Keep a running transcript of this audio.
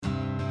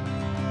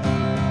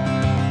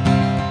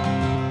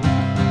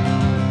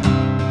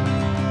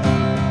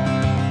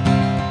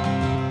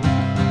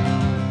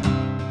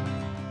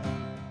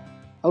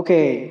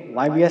Okay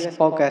YBS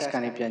podcast က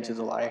နေပြန်ကြည့်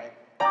ဆိုပါရစေ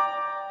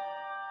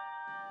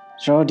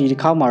ကျွန်တော်ဒီတ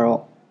စ်ခါမှာ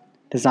တော့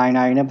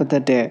designer တွေနဲ့ပတ်သ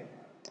က်တဲ့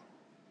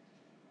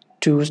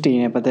tools တွေ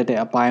နဲ့ပတ်သက်တဲ့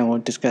အပိုင်းကို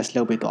discuss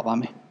လုပ်ပေးသွားပါ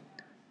မယ်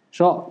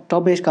ဆိုတော့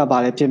topic ကဘာ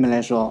လဲဖြစ်မလဲ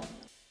ဆိုတော့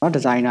เนาะ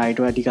designer တွေအ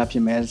တွက်အဓိကဖြ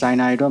စ်မယ်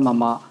designer တွေအတွက်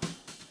မှာ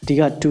အဓိ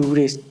က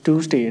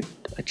tools တွေ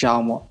အကြော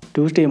င်းပေါ့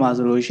tools တွေမှာ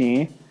ဆိုလို့ရှိရ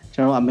င်ကျွ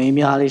န်တော်အမေး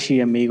များလေးရှိ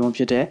တဲ့မေးခွန်း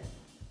ဖြစ်တဲ့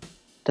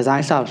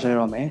design ဆောက်ဆွဲ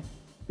တော့မယ်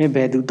မင်းဘ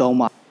ယ်သူသုံး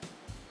မှာ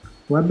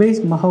web base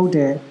မဟုတ်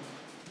တဲ့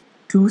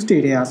tools တွေ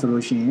ထဲကဆို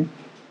လို့ရှိရင်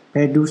ဘ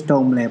ယ် tools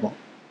သုံးမလဲပေါ့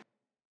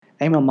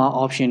အဲ့မှာ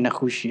option နှစ်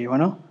ခုရှိရပါ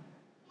တော့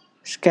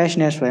Sketch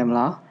နဲ့ဆွဲမ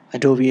လား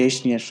Adobe Edge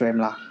နဲ့ဆွဲမ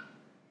လား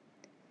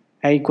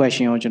အဲ့ဒီ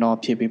question ကိုကျွန်တော်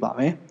ဖြေပေးပါမ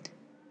ယ်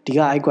ဒီက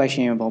အဲ့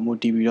question ပေါ်မူ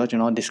တည်ပြီးတော့ကျွ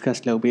န်တော် discuss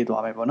လုပ်ပေး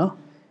သွားမယ်ပေါ့နော်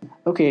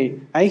Okay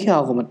အဲ့ခါ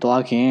ကိုမ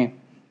တွားခင်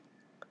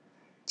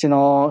ကျွန်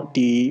တော်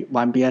ဒီ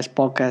YBS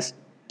podcast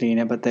တွေ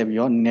နဲ့ပတ်သက်ပြီး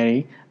တော့နည်းန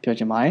ည်းပြော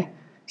ချင်ပါတယ်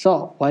ဆို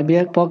တော့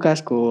YBS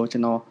podcast ကိုကျွ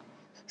န်တော်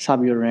စ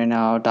ပြီး run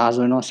တာဒါ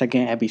ဆိုရင်တော့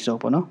second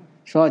episode ပေါ့နော်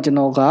ဆိုတော့ကျွန်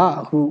တော်က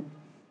အခု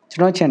ကျွ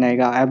န်တော် channel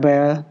က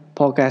Apple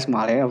podcast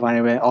မှာလည်း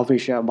available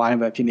official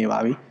available ဖြစ်နေပါ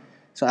ပြီ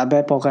ဆိုတော့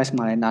Apple podcast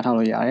မှာလည်းနားထောင်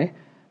လို့ရတယ်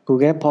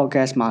Google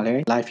podcast မှာလည်း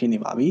live ဖြစ်နေ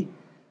ပါပြီ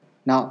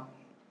နောက်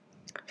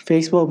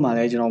Facebook မှာလ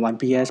ည်းကျွန်တော်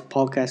YBS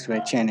podcast ဆို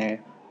တဲ့ channel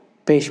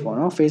page ပေါ့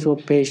နော် Facebook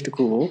page တ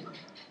ခုကို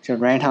ကျွန်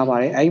တော် run ထားပါ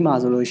တယ်အဲ့ဒီမှာ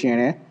ဆိုလို့ရှိရင်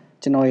လည်း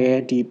ကျွန်တော်ရဲ့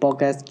ဒီ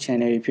podcast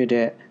channel တွေဖြစ်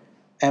တဲ့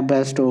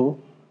Apple Store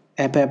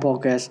Apple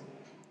podcast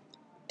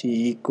ဒီ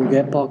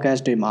Google podcast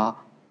တွေမှာ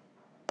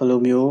ဘယ်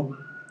လိုမျိုး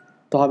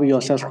တွားပြီး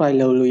တော့ subscribe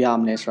လုပ်လို့ရမ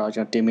လဲဆိုတော့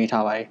ကျွန်တော်တင်ပေး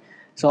ထားပါတယ်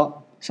ဆိုတော့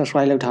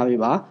subscribe လုပ်ထားပြီ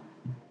ပါ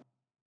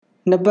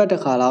နှစ်ပတ်တ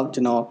စ်ခါလောက်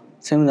ကျွန်တော်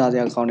စဉ်းစားစ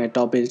ရာကောင်းတဲ့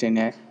topic တွေ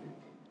နဲ့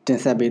တင်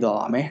ဆက်ပေးသွား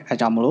ပါမယ်အဲ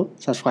ကြောင့်မလို့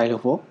subscribe လု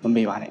ပ်ဖို့မ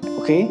မေ့ပါနဲ့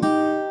okay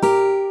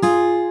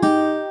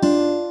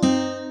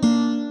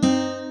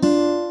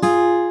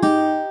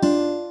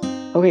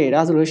okay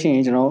ဒါဆိုလို့ရှိရ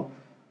င်ကျွန်တော်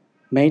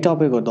main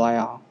topic ကိုတွားရ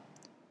အောင်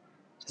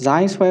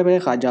design ဆွဲပေး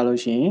တဲ့ခါကြလို့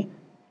ရှိရင်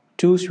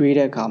tools ရွေး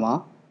တဲ့အခါမှာ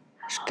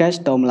sketch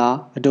သုံးမလား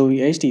Adobe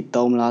HD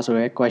သုံးမလားဆို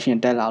တဲ့ question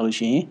တက်လာလို့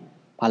ရှိရင်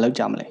ဘာလုပ်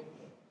ကြမလဲ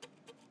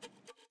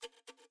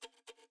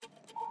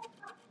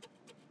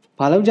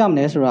ဘာလုပ်ကြမ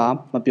လဲဆိုတာ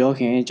မပြော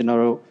ခင်ကျွန်တော်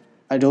တို့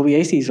Adobe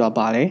HD ဆိုတာ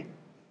ဘာလဲ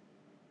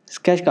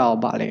sketch ကရော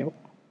ဘာလဲ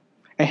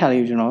အဲ့ဟာလေး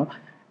ကိုကျွန်တော်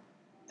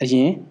အရ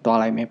င်တွား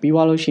လိုက်မယ်ပြီး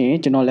သွားလို့ရှိရင်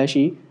ကျွန်တော်လက်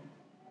ရှိ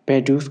ဘ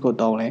ယ် tools ကို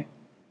သုံးလဲ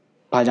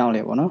ဘာကြောင့်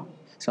လဲပေါ့နော်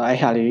ဆိုတော့အဲ့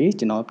ဟာလေး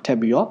ကျွန်တော်ထပ်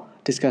ပြီးတော့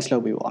discuss လု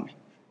ပ်ပေးပါမယ်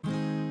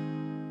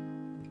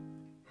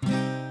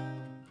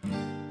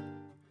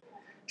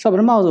ဆိုတော့ပ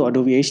ထမဆုံး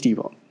Adobe HD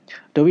ပေါ့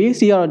Adobe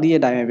HD ကတော့ဒီ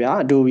အတိုင်းပဲဗျာ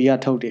Adobe က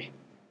ထုတ်တယ်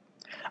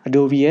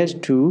Adobe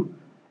H2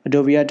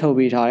 Adobe ကထုတ်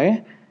ပေးထားတယ်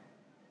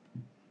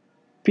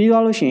ပြီး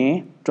သွားလို့ရှိရင်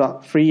သူက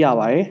free ရ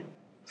ပါတယ်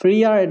free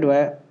ရတဲ့အတွ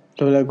က်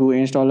လွယ်လွယ်ကူ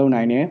install လုပ်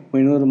နိုင်တယ်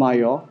Windows သမား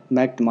ရော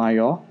Mac သမား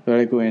ရောလွယ်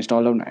လွယ်ကူ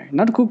install လုပ်နိုင်တယ်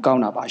နောက်တစ်ခုကော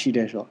င်းတာပါရှိတ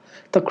ယ်ဆိုတော့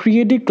The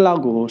Creative Cloud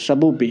ကို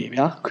support ပေး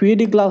ဗျာ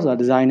Creative Cloud ဆိုတာ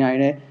designer တွေ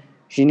နဲ့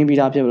ရင်းနှီးပြီး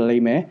သားဖြစ်လိ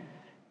မ့်မယ်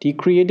ဒီ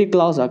Creative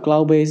Cloud ဆိုတာ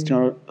cloud based ကျွ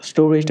န်တော်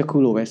storage တစ်ခု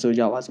လိုပဲဆို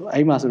ကြပါစို့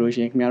အဲ့မှာဆိုလို့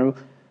ရှိရင်ခင်ဗျားတို့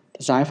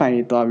design file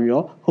တွေတွားပြီး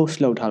တော့ host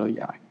လုပ်ထားလို့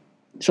ရတယ်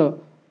ဆိုတော့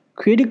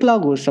Creative Cloud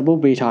ကို support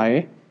ပေးထားတ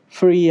ယ်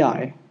free ရ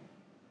တယ်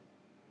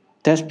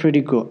That's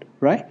pretty good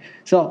right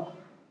so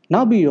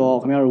နောက်ပြီးတော့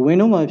ခင်ဗျားတို့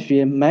Windows မှာဖြစ်ဖြ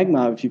စ် Mac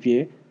မှာဖြစ်ဖြ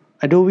စ်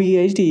Adobe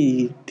HD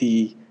ဒီ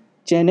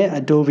ကျန်တဲ့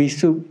Adobe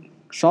Suite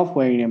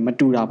software တွေနဲ့မ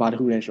တူတာပါတ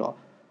ခုလဲဆိုတော့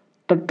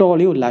တော်တော်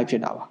လေးကို live ဖြ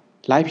စ်တာပါ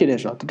live ဖြစ်တယ်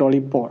ဆိုတော့တော်တော်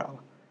လေးပေါ့တာပါ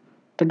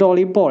တော်တော်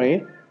လေးပေါ့တယ်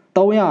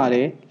သုံးရတ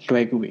ယ်လွ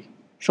ယ်ကူပြီ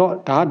ဆိုတော့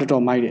ဒါကတော်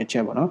တော်မိုက်တဲ့အချ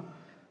က်ပေါ့နော်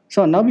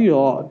ဆိုတော့နောက်ပြီး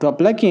တော့သူက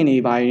plugin တွေ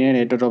ပါနေတ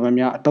ယ်တော်တော်များ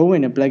များအသုံးဝ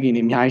င်တဲ့ plugin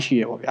တွေအများကြီးရှိ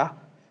ရပေါ့ဗျာ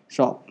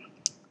ဆိုတော့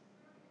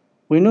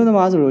Windows သ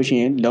မားဆိုလို့ရှိ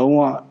ရင်လုံးဝ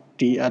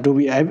ဒီ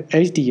Adobe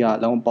HD က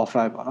လုံးဝ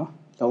perfect ပေါ့နော်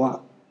လုံးဝ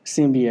အဆ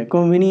င်ပြေ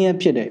convenient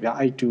ဖြစ်တယ်ဗျာ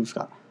အဲ့ tools က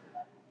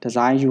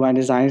design UI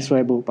design ဆွဲ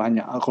ဖို့ပါ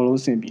ညာအကုန်လုံး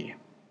အဆင်ပြေ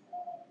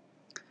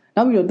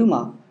နောက်ပြီးတော့သူ့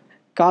မှာ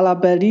color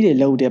palette တွေ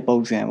လုပ်တဲ့ပုံ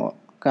စံပေါ့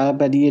color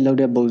palette တွေလုပ်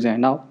တဲ့ပုံစံ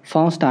နောက်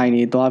font style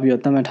တွေတွားပြီး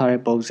တော့သတ်မှတ်ထား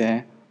တဲ့ပုံစံဥ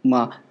ပ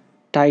မာ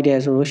title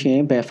ဆိုလို့ရှိရ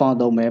င်ဘယ် font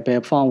သုံးမယ်ဘ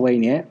ယ် font weight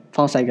နဲ့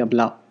font size ကဘယ်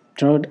လောက်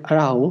ကျွန်တော်အဲ့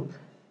ဒါကို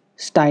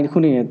style တစ်ခု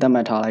နဲ့သတ်မှ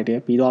တ်ထားလိုက်တယ်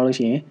ပြီးသွားလို့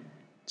ရှိရင်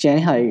ကျ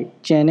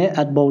န်တဲ့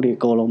artboard တွေ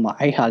အကုန်လုံးမှာ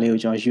အဲ့ဟာလေးကို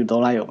ကျွန်တော်ယူ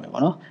သုံးလိုက်ရုံပဲ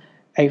ပေါ့နော်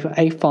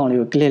အဲ့ font လေး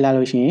ကို click လိုက်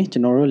လို့ရှိရင်ကျွ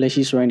န်တော်တို့လက်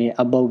ရှိဆွဲနေတဲ့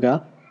artboard က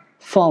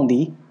font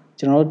ဒီ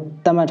ကျွန်တော်တို့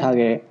သတ်မှတ်ထား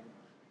ခဲ့တဲ့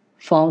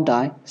font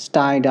တိုင်း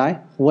style တိုင်း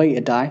weight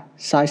အတိုင်း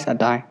size အ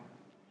တိုင်း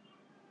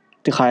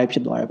ဒီခါရဖြ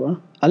စ်သွားတယ်ပေါ့နော်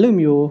အဲ့လို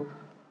မျိုး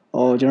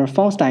ကျွန်တော်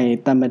font style တွေ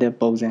သတ်မှတ်တဲ့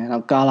ပုံစံနော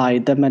က် color တွေ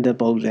သတ်မှတ်တဲ့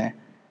ပုံစံ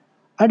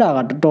အဲ့ဒါက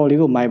တော်တော်လေး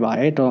ကိုမိုက်ပါ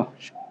တယ်တော့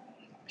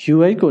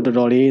UX ကိုတော်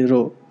တော်လေး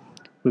တို့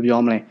ဘယ်လိုပြော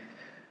မလဲ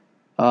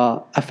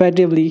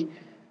effectively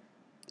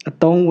အ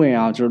သုံးဝင်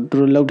အောင်ကျွန်တော်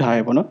တို့လုပ်ထားရ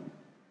ပေါ့နော်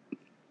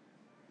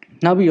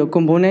နောက်ပြီးတော့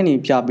component တွေ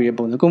ပြပေးတဲ့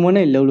ပုံစံ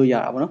component တွေလုပ်လို့ရ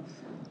တာပေါ့နော်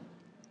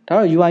ဒါ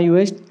တော့ UI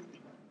UX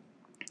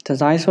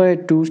design ဆွဲတဲ့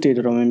tools တွေ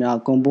တော်တော်များများ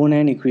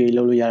component တွေ create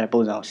လုပ်လို့ရတဲ့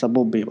ပုံစံကို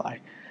support ပေးပါတယ်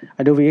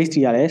Adobe XD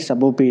ကလည်း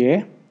support ပေးတယ်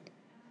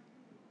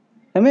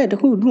ဒါပေမဲ့တ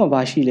ခုသူ့မှာ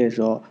ဘာရှိလဲ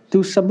ဆိုတော့သူ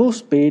support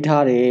ပေး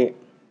ထားတဲ့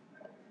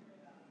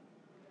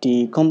ဒီ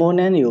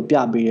component တွေကိုပြ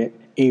ပေးတဲ့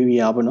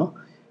area ပေါ့နော်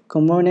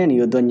component တွေ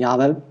ကိုသူညာ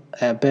ဘက်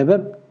ဘယ်ဘ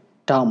က်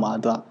တောင်းမှာ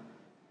သူက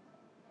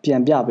ပြ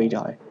န်ပြပေး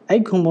ထားတယ်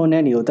အဲ့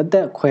component တွေကိုတ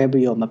က်ခွဲ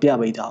ပြီးတော့မပြ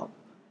ပေးထားဘူး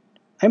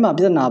အဲ့မှာ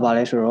ပြဿနာပါ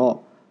လဲဆိုတော့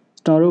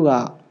ကျွန်တော်တို့က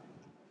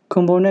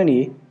component တွေ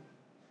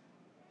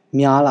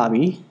များလာ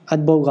ပြီ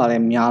artboard ကလ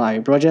ည်းများလာပြီ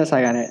project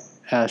size ကလည်း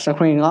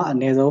screen ကအ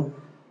နည်းဆုံး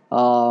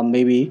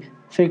maybe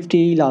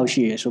 50လောက်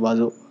ရှိရဆိုပါ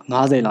စို့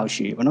50လောက်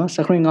ရှိရပေါ့နော်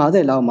screen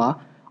 50လောက်မှာ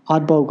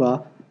artboard က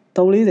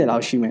340လော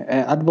က်ရှိမယ်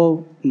artboard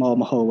မ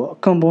ဟုတ်ဘူး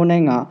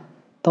component က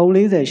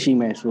340ရှိ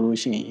မယ်ဆိုလို့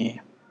ရှိရင်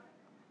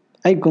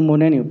အဲ့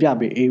component တွေကိုပြ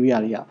ပေး area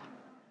တွေက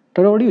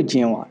တော်တော်လေးကိုကျ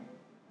င်းသွား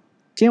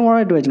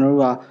တဲ့အတွက်ကျွန်တော်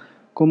တို့က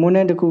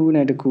component တစ်ခု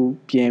နဲ့တစ်ခု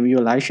ပြင်ပြီး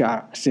တော့ live share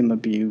အဆင်မ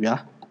ပြေဘူးဗျာ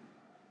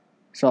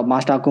ဆိုတော့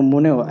master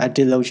component ကို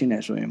edit လုပ်ရှင်းနေ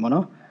ဆိုရင်ပေါ့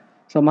နော်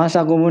ဆိုတော့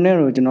master component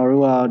ကိုကျွန်တော်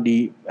တို့ကဒီ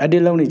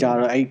edit လုပ်နေကြ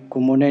တော့အဲ့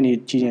component တွေ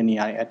ကြီးတဲ့နေ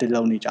ရာတွေ edit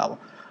လုပ်နေကြပါ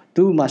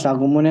သူ master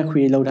component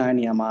create လုပ်ထားတဲ့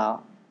နေရာမှာ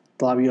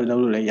သွားပြီးတော့လု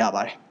ပ်လို့လည်းရ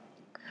ပါတယ်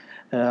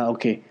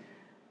okay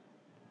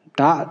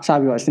ဒါစ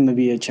ပြီးတော့အဆင်မ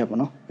ပြေတဲ့ချက်ပေါ့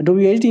နော်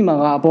Adobe HD မှာ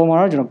ကအပေါ်မှာ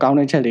တော့ကျွန်တော်ကောင်း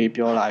တဲ့ချက်လေး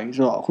ပြောလာပြီ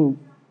ဆိုတော့အခု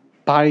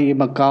ဘာတွေ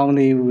မကောင်း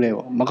သေးဘူးလဲ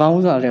ပေါ့မကောင်း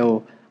ဘူးဆိုတာလည်းဟို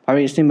ဘာ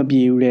တွေအဆင်မ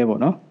ပြေဘူးလဲပေါ့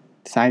နော်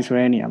design ဆွဲ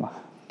တဲ့နေရာ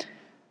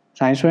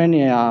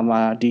မှာ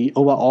ဒီ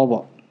overall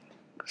ပေါ့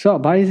ဆို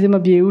တော့ဘာတွေအဆင်မ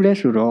ပြေဘူးလဲ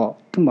ဆိုတော့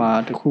သူ့မှာ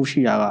တစ်ခုရှိ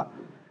တာက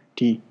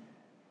ဒီ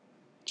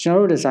ကျွန်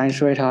တော်တို့ design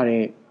ဆွဲထား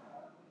တဲ့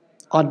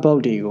artboard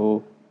တွေကို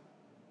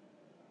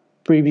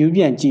preview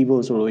ပြန်ကြည့်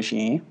ဖို့ဆိုလို့ရှိ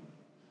ရင်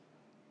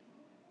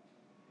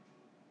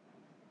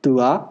သူ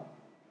က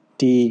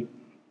ဒီ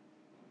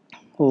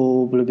ဟို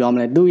ဘယ်လိုပြောမ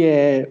လဲသူ့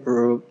ရဲ့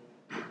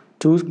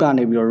tools က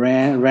နေပြီးတော့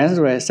run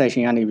ဆိုတဲ့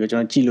section ကနေပြီးတော့ကျွ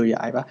န်တော်ကြည့်လို့ရတ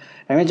ယ်ဗျာဒါ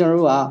ပေမဲ့ကျွန်တော်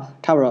တို့က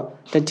ထားပြီးတော့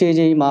တစ်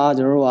ချိန်မှာ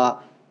ကျွန်တော်တို့က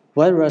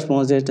web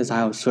responsive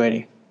design ကိုဆွဲတ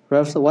ယ်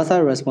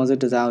website responsive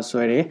design ကို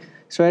ဆွဲ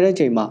တဲ့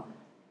ချိန်မှာ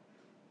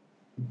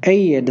အဲ့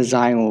ဒီရဲ့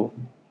design ကို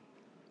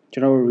ကျွ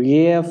န်တော်တို့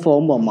real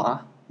phone ပေါ်မှာ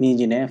မြင်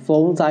ကျင်တယ်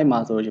phone size မှာ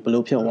ဆိုရင်ဘယ်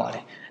လိုဖြစ်သွားလဲ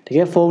တက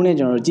ယ် phone နဲ့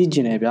ကျွန်တော်တို့ကြည့်ကျ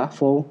င်တယ်ဗျာ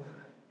phone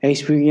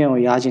experience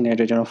ကိုရကျင်တဲ့အ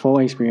တွက်ကျွန်တော် phone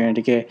experience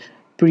တကယ်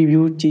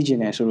preview ကြည့်ကျင်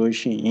တယ်ဆိုလို့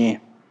ရှိရင်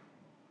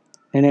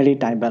နည်းနည်းလေး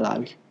တိုင်ပတ်လာ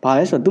ပြီ။ဘာ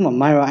လဲဆိုတော့သူ့မှာ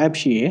Mira app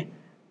ရှိရယ်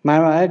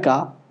Mira app က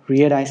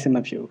real time sync မ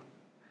ဖြစ်ဘူး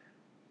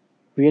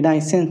။ real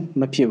time sync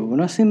မဖြစ်ဘူး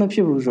เนาะ sync မဖြ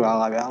စ်ဘူးဆိုတာ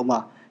ကဗျာဥပမာ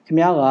ခင်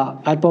ဗျားက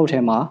artboard ထဲ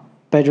မှာ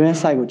background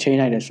size ကို change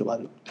လိုက်တယ်ဆိုပါ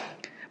စို့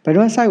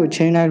background size ကို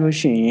change လိုက်လို့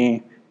ရှိရင်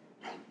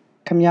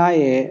ခင်ဗျား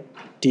ရဲ့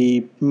ဒီ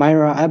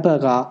Mira app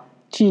က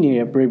ကြည့်နေ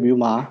တဲ့ preview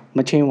မှာမ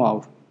change ပါ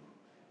ဘူး။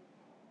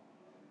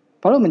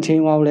ဘာလို့မ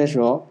change ပါဘူးလဲဆို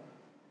တော့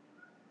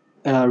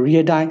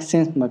real time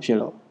sync မဖြစ်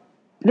လို့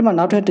ဒီမှာ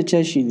နောက်ထပ်တစ်ချ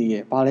က်ရှိသေးတ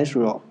ယ်ဘာလဲ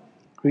ဆိုတော့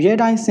real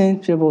time sync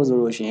ဖြစ်ဖို့ဆို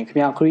လို့ရှိရင်ခင်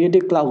ဗျာ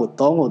Creative Cloud ကို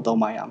သုံး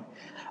ပါရမ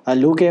ယ်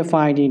local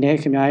file တွေနဲ့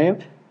ခင်ဗျာရဲ့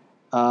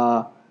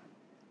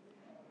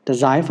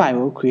design file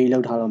ကို create လု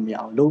ပ်ထားလို့မရ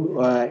ဘူး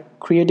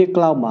Creative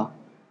Cloud မှာ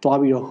တွား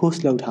ပြီးတော့ host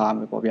လုပ်ထားရမ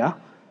ယ်ပေါ့ဗျာ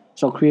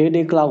ဆိုတော့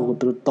Creative Cloud ကို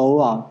သူသုံး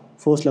အောင်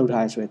force လုပ်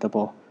ထားရဆိုတဲ့သ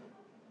ဘော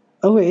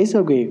okay it's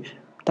okay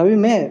ဒါပေ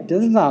မဲ့ပြဿ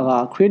နာက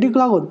Creative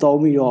Cloud ကိုသုံး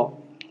ပြီးတော့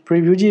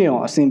preview ကြည့်အော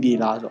င်အဆင်ပြေ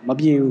လားဆိုတော့မ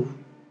ပြေဘူး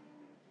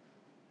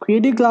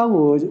Creative Cloud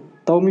ကို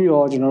သုံးပြီး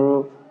တော့ကျွန်တော်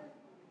တို့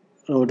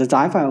ဟို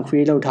design file ကို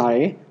create လုပ်ထားတ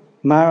ယ်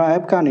Mira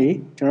app ကနေ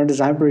ကျွန်တော်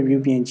design preview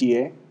ပြင်ကြည့်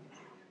ရဲ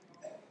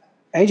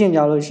အဲ့ချိန်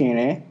ကြောက်လို့ရှိရင်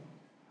လည်း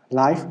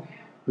live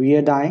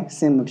real time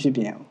sync မဖြစ်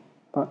ပြန်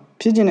ဘူး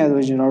ဖြစ်ကျင်တယ်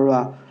ဆိုကျွန်တော်တို့က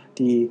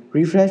ဒီ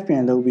refresh ပြ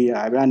န်လုပ်ပေးရတ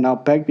ယ်ဗျာနောက်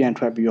back ပြန်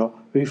ထွက်ပြီးတော့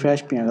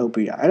refresh ပြန်လုပ်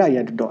ပေးရအဲ့ဒါ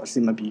ကြီးတော်တော်အဆ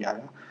င်မပြေရ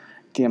ဗျာ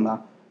တင်မလား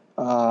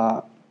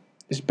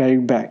it's very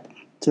bad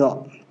ဆိုတော့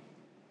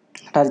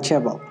ဒါတစ်ချ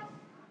က်ပေါ့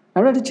နော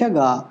က်တစ်ချက်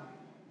က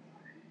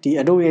ဒီ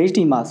Adobe HD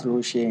မှာဆို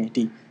လို့ရှိရင်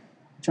ဒီ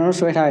ကျွန်တော်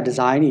ဆွဲထားတဲ့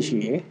design တွေရှိ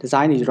ရယ်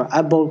design တွေကျတော့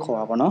artboard ခေါ်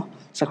တာပေါ့နော်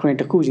screen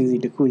တစ်ခုချင်းစီ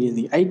အဲ့တစ်ခုချင်း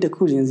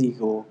စီ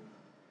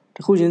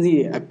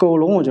အကုန်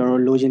လုံးကိုကျွန်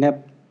တော်တို့လိုချင်တဲ့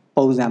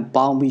ပုံစံ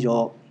ပေါင်းပြီး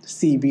တော့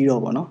စီပြီး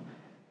တော့ပေါ့နော်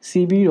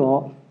စီပြီးတော့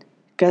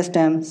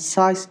custom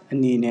size အ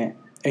နေနဲ့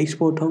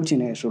export ထုတ်ချင်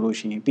တယ်ဆိုလို့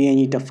ရှိရင်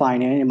PNG define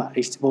နဲ့မှာ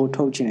export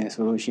ထုတ်ချင်တယ်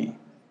ဆိုလို့ရှိရင်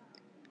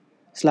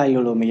slide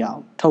လို့မရအောင်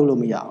ထုတ်လို့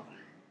မရအောင်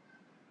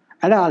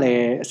အဲ့ဒါလ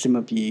ည်းအဆင်မ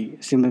ပြေ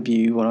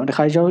ဘူးပေါ့နော်တ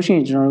ခါကျလို့ရှိရ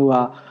င်ကျွန်တော်တို့က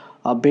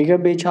bigger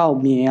page ကို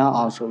မြင်ရ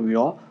အောင်ဆိုပြီး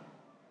တော့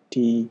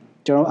ဒီ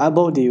ကျွန်တော်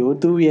artboard တွေကို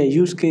သူ့ရဲ့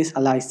use case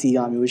alike စီ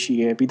တာမျိုးရှိ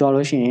ရယ်ပြီးတော့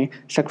လို့ရှိရင်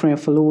screen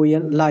flow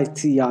ရဲ့ light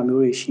စီတာ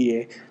မျိုးတွေရှိရ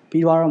ယ်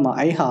ပြီးတော့မှ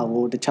အဲ့ဟာ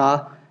ကိုတခြား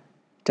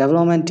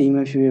development team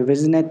ဖြစ်ဖြစ်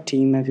business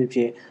team ဖြစ်ဖြ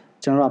စ်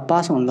ကျွန်တော်တို့က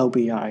pass on လုပ်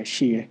ပေးရတယ်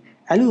ရှိရယ်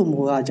အဲ့လို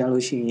မျိုးကကြာ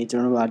လို့ရှိရင်ကျွ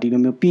န်တော်တို့ကဒီ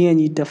လိုမျိုး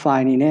PNG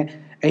define နေနဲ့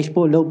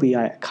export လုပ်ပေးရ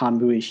တဲ့အခါ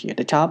မျိုးတွေရှိရယ်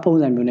တခြားပုံ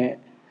စံမျိုးနဲ့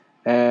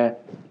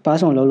pass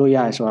on လုပ်လို့ရ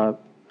တယ်ဆိုတာ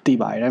သိ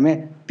ပါတယ်ဒါပေမဲ့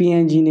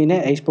PNG အနေ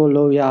နဲ့ export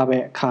လုပ်ရ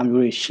တဲ့အခါ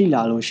မျိုးတွေရှိ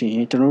လာလို့ရှိရ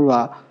င်ကျွန်တော်တို့က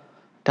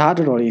ဒါ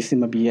တော်တော်လေးအဆင်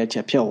မပြေတဲ့ချ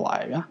က်ဖြစ်သွား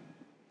တယ်ဗျာ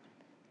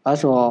အဲ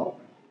ဆိုတော့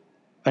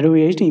Adobe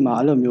HD မှာ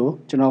အဲ့လိုမျိုး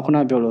ကျွန်တော်ခုန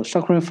ပြောလို့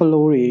screen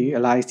flow တွေ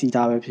align စီ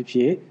တာပဲဖြစ်ဖြ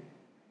စ်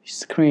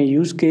screen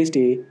use case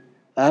တွေ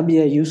app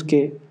ရဲ့ use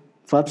case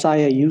website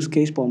ရဲ့ use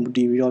case ပုံမူတ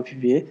ည်ပြီးတော့ဖြစ်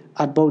ဖြစ်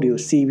artboard တွေ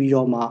ကိုစီးပြီး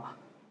တော့မှ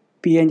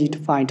PNG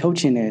define ထုတ်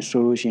ချင်တယ်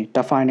ဆိုလို့ရှိရင်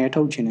define နဲ့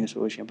ထုတ်ချင်တယ်ဆို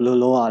လို့ရှိရင်ဘယ်လို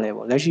လုပ်ရလဲ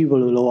ပေါ့လက်ရှိဘယ်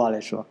လိုလုပ်ရ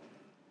လဲဆိုတော့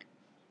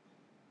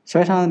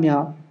ဆွဲထားသမျှ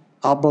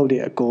artboard တွေ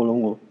အကုန်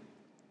လုံးကို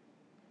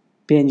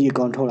PNG အ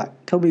ကုန်ထုတ်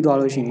ပြီးသွား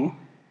လို့ရှိရင်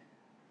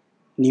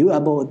new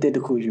above အသစ်တ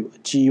စ်ခုယူအ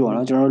ကြီးပေါ့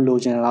နော်ကျွန်တော်လို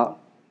ချင်တော့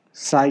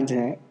site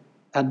နဲ့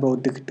above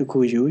တစ်ခု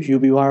ယူ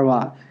ပြီး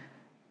တော့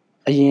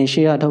အရင်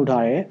ရှေ့ကထုတ်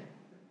ထားတဲ့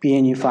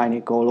PNG file တွေ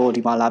ကိုလို့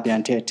ဒီမှာလာပြန်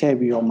ထည့်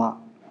ပြီးတော့မှ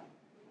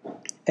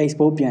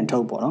export ပြန်ထု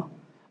တ်ပေါ့နော်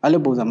အဲ့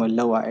လိုပုံစံမျိုး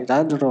လုပ်ရတယ်ဒါ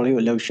တော်တော်လေး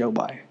ကိုလှုပ်ရှုပ်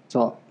ပါတယ်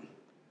ဆိုတော့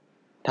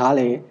ဒါကလ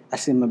ည်းအ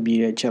ဆင်မပြေ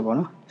တဲ့ချက်ပေါ့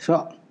နော်ဆို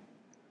တော့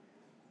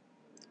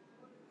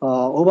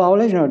overall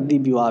လည်းကျွန်တော်တ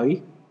ည်ပြသွားပြီ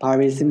ဘာ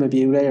ပဲအဆင်မ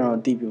ပြေဘူးလဲကျွန်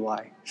တော်တည်ပြသွား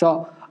ပြီဆိုတော့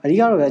အဓိ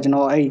ကတော့ကျွန်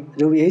တော်အဲ့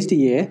Adobe HD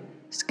ရဲ့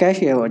sketch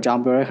ရဲ့ကိုအကြော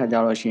င်းပြောတဲ့ခါကျ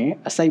တော့ရှင်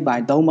အစိတ်ပို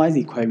င်း၃ပိုင်း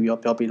စီခွဲပြီး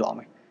တော့ပြောပြသွားမ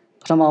ယ်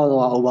ပထမ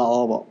ဆုံးက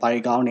overall ပေါ့ဘာတွေ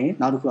ကောင်းနေ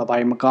နောက်တစ်ခုကဘာ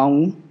တွေမကောင်း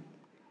ဘူး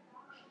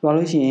ပြော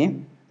လို့ရှိရင်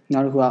နော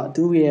က်တစ်ခုက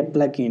သူ့ရဲ့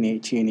plugin တွေ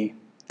အခြေအနေ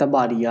third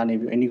party ကနေ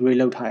ပြီး integrate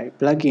လုပ်ထားတဲ့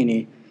plugin တွေ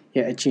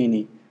ရဲ့အခြေအ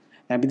နေ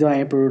ပြီးတော့ရ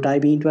င်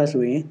prototyping အတွက်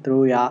ဆိုရင်သူ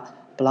တို့ကဘယ်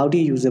လောက်ထိ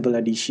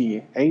usability ရှိရဲ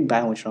အဲ့ဒီဘို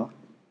င်းကိုကျွန်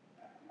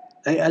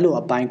တော်အဲ့လို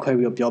အပိုင်းခွဲ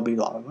ပြီးတော့ပြောပြ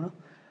သွားပါမယ်နော်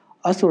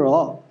အဲ့ဆို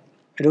တော့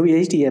Adobe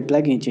HD ရဲ့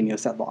plugin အခြေအနေ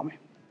ကိုဆက်သွားမယ်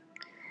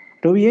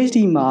Adobe HD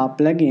မှာ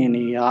plugin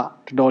တွေကတော်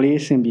တော်လေး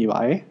အဆင်ပြေပါ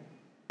တယ်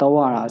တောင်း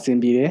ရတာအဆင်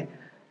ပြေတယ်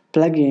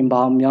plugin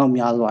ပေါင်း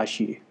များစွာ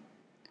ရှိတယ်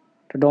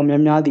တော်တော်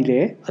များများဒီလေ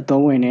အ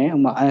သုံးဝင်နေဥ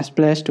ပမာ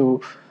Unsplash တို့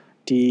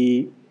ဒီ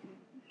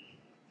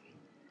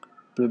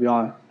ဘယ်လိုပြောရ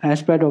လဲ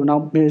Unsplash တို့နော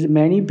က်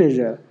many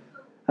pixel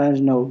as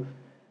no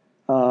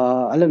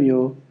အဲ့လို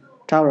မျိုး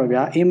ထားရ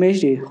ဗျာ image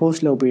တွေ host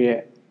လုပ်ပေးတဲ့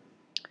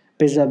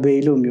pixel bay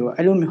လို့မျိုး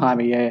အဲ့လိုမျိုးဟာ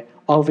မျိုးရဲ့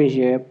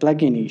official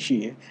plugin တွေရှိ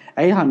တယ်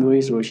အဲ့ဒီဟာမျိုး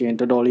တွေဆိုလို့ရှိရင်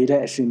တော်တော်လေးလ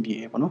ည်းအဆင်ပြေ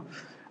ပေါ့နော်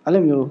အဲ့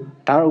လိုမျိုး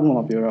ဒါတော့ဥပ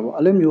မာပြောရပါ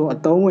အဲ့လိုမျိုးအ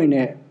သုံးဝင်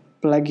တဲ့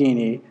plugin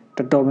တွေ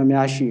တော်တော်များ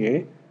များရှိတယ်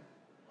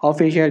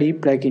officially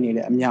plugin တွေလ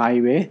ည်းအများ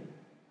ကြီးပဲ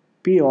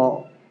ပြီးတော့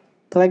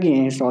plugin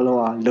install လုပ်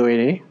ရလွယ်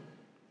တယ်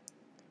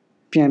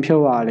ပြန်ဖြု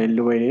တ်ရလည်း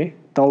လွယ်တယ်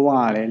တောင်းရ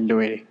လည်းလွ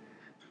ယ်တယ်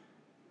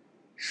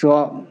ဆို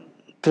တော့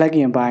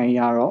plugin ပိုင်း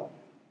ရတော့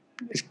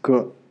is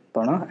good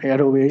ပေါ့နော်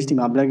Adobe HD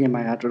မှာ plugin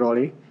ပိုင်းကတော်တော်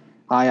လေး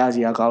အားရစ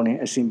ရာကောင်းတယ်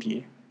အဆင်ပြေ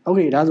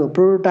okay ဒါဆို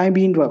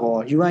prototyping အတွက်ကော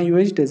UI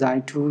UX design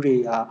tool တွေ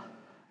က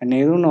အန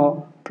ည်းဆုံးတော့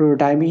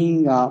prototyping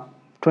က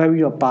တွဲ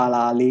ပြီးတော့ပါ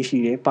လာလေးရှိ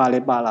တယ်ပါလာရတ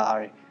ယ်ဘာ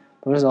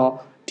လို့လဲဆိုတော့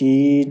ဒီ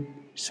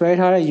ဆွဲ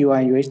ထားတဲ့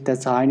UI UX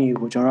design တွေ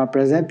ကိုကျွန်တော်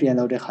present ပြန်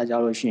လုပ်တဲ့ခါကျ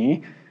လို့ရှိရင်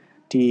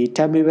ဒီ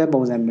tablet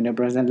ပုံစံမျိုးနဲ့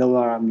present လုပ်ရ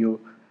တာမျိုး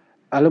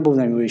အဲ့လိုပုံ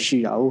စံမျိုးရှိ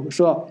တာဟုတ်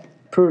ဆိုတော့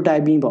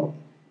prototyping ပေါ့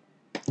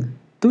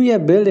သူ့ရဲ့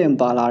built-in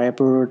ပါလာတဲ့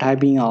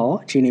prototyping ကရော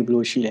အခြေအနေဘယ်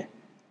လိုရှိလဲ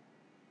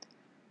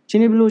အခြေ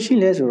အနေဘယ်လိုရှိ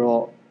လဲဆို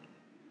တော့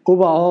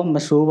overall မ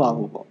ဆိုးပါ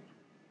ဘူးပေါ့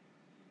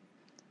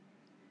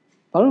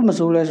ဘာလို့မ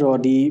ဆိုးလဲဆို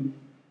တော့ဒီ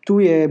သူ့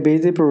ရဲ့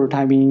basic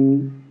prototyping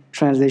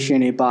transition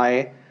တွေပါတ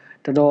ယ်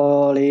တော်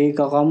တော်လေး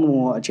ကောင်းမွ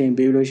န်အချိန်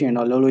ပေးလို့ရှိရင်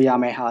တော့လုပ်လို့ရ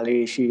မယ့်ဟာ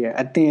လေးရှိတယ်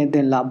အသ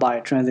င်လာပါတ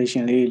ယ်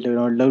transition လေးလုပ်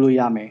လို့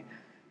ရမယ်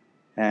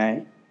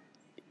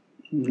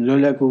လွ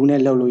ယ်ကူ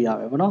နဲ့လုပ်လို့ရ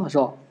မယ်ပေါ့နော်ဆို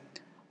တော့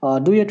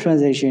သူ့ရဲ့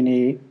transition တွေ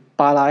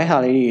ပါလာတဲ့ဟာ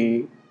လေးတွေ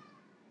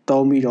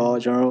သုံးပြီးတော့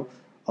ကျွန်တော်တို့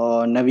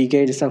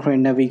navigate screen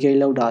navigate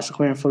လုပ်တာ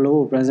screen flow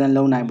ကို present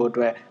လုပ်နိုင်ဖို့အ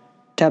တွက်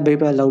tab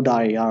paper လုပ်တာ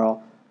တွေကတော့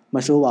မ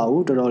ဆိုးပါ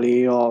ဘူးတော်တော်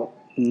လေးတော့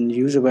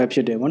usable ဖြ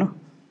စ်တယ်ပေါ့နော်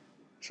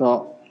ဆိုတော့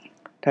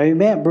ဒါပေ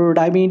မဲ့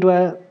prototyping အတွ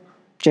က်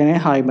ကျန်တဲ့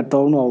ဟာတွေမ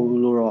သုံးတော့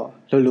ဘူးလို့တော့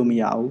လုပ်လို့မ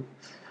ရဘူး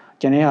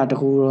ကျန်တဲ့ဟာတ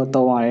ခုတော့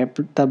သုံးရတယ်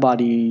third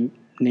party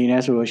အနေ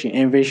နဲ့ဆိုလို့ရှိရင်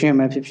invasion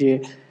မှာဖြစ်ဖြစ်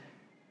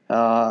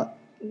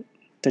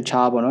တ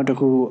ခြားပေါ့နော်တ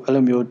ခုအဲ့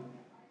လိုမျိုး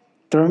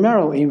တော်တော်များ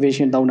တော့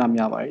invasion သုံးတာ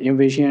များပါတယ်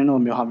invasion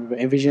တော့မျိုးဟာမျိုးပဲ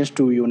invasion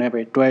studio နဲ့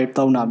ပဲတွဲ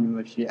သုံးတာမျိုး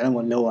ပဲဖြစ်အဲ့လို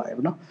မျိုးလုပ်ရတယ်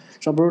ပေါ့နော်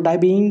ဆိုတော့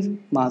prototyping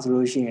မှာဆို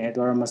လို့ရှိရင်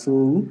တော်တော်မ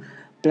ဆိုးဘူး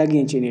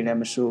plugin ချင်းတွေလ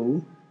ည်းမဆိုးဘူး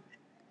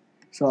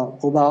ဆိုတော့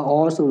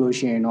overall ဆိုလို့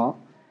ရှိရင်တော့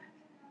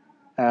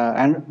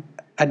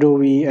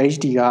Adobe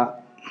HD က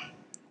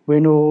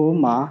Windows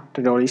မှာ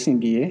တော်တော်လေးအဆင်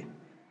ပြေတယ်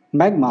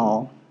Mac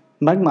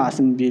မှာအဆ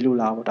င်ပြေလို့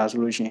လားပေါ့ဒါဆို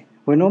လို့ရှိရင်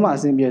Windows မှာအ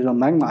ဆင်ပြေဆိုတော့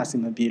Mac မှာအဆ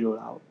င်မပြေလို့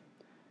လားပေါ့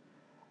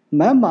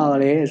Mac မှာ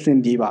လည်းအဆင်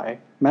ပြေပါတယ်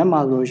Mac မှာ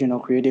ဆိုလို့ရှိရင်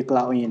တော့ Creative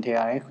Cloud အရင်ထည့်ရ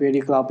တယ်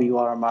Creative Cloud ပြီး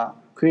တော့မှ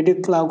Creative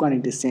Cloud ကနေ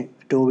တစ်ဆင့်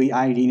Adobe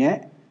ID နဲ့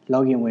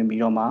login ဝင်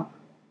ပြီးတော့မှ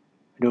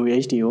Adobe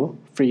HD ကို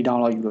free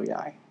download ယူလို့ရ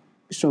တယ်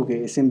It's okay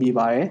အဆင်ပြေ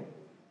ပါတယ်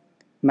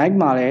Mac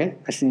မှာလည်း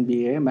အဆင်ပြေ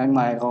တယ် Mac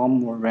မှာလည်းကောင်း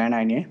မှ run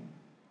နိုင်တယ်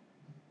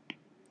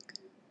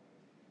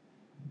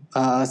အ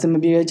ဆင်မ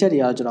ပြေတဲ့ချက်တွေ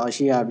ကကျွန်တော်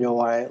ရှေ့ကပြော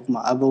သွားတယ်ဥပ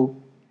မာ upload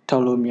ထု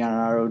တ်လို့မရ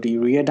တာတော့ဒီ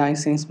real time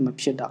sync မ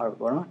ဖြစ်တာတော့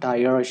ပေါ့နော်ဒါ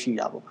တွေတော့ရှိ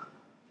တာပေါ့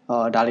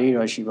ဒါလေးတွေ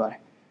တော့ရှိပါတယ်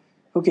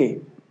okay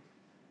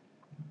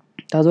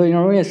ဒါဆိုရင်ကျွ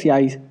န်တော်တို့ရဲ့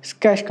CI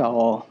sketch ကရော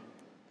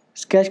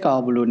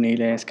ဘယ်လိုနေ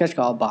လဲ sketch က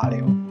ရောပါလဲ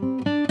ပေါ့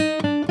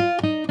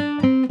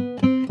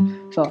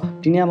ဆိုတော့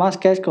ဒီနေရာမှာ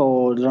sketch ကို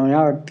ကျွန်တော်ရ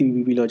တော့တည်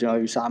ပြီးလို့ကျွန်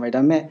တော်ယူဆမယ်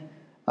ဒါပေမဲ့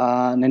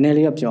နည်းနည်း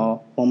လေးကကျွန်တော်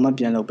ပုံမှန်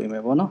ပြန်လုပ်ပေးမ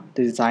ယ်ပေါ့နော်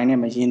design နဲ့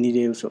မရင်းနှီး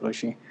သေးဘူးဆိုလို့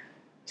ရှိရင်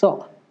ဆို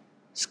တော့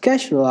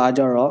sketch ဆိုတာ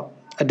ကြတော့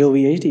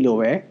Adobe HD လို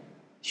ပဲ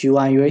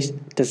UI UX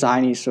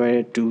design တွေဆွဲ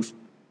တဲ့ tools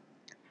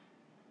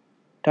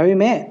ဒါပေ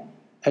မဲ့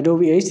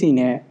Adobe HD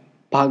နဲ့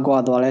ဘာကွာ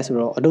သွားလဲဆို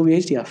တော့ Adobe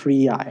HD က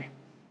free ရတယ်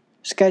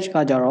sketch က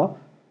ကြတော့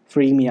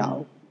free မရ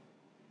ဘူး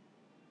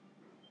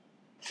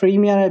free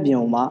မရတဲ့ပြင်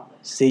မှာ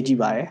ဈေးကြီး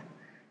ပါတယ်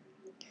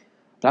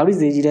ဘယ်လောက်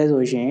ဈေးကြီးလဲဆို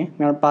လို့ရှိရင်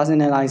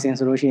personal license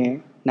ဆိုလို့ရှိရင်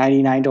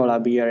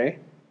$99ပေးရတယ်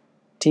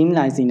team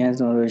license နဲ့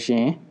ဆိုလို့ရှိ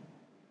ရင်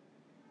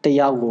တစ်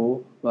ယောက်ကို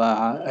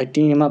အတ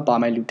င်းထဲမှာပါ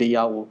မဲ့လူတစ်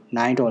ယောက်ကို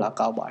$9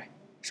ကောက်ပါတယ်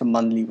ဆို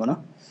monthly ပေါ့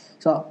နော်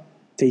ဆိုတော့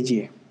သိကြ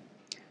ည့်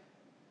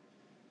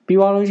ပြီး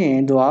သွားလို့ရှိရ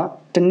င်သူက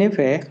တစ်နှစ်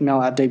ပဲခင်ဗျား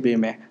update ပေး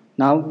မယ်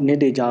နောက်နှစ်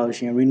တွေကြာလို့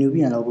ရှိရင် renew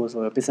ပြန်လုပ်ဖို့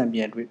ဆိုတော့ပတ်စံပြ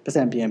န်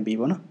ပြီး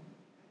ပေါ့နော်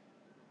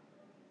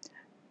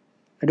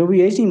Adobe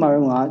HD မှာ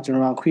တော့ကျွန်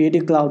တော်က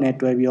Creative Cloud နဲ့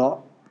တွဲပြီးတော့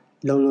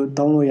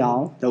သုံးလို့ရအော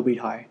င်လုပ်ပေး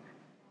ထားတယ်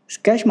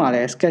Sketch မှာလ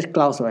ည်း Sketch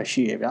Cloud ဆိုတာ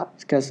ရှိရဗျာ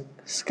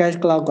Sketch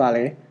Cloud ကလ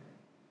ည်း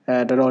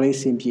တော်တော်လေး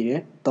အဆင်ပြေတ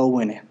ယ်သုံးဝ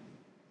င်တယ်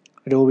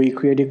Adobe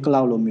Creative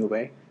Cloud လိုမျိုး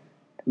ပဲဒါ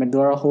ပေမဲ့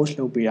တော့ host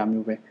လုပ်ပေးတာ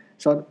မျိုးပဲ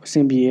ဆိုတော့အဆ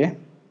င်ပြေတယ်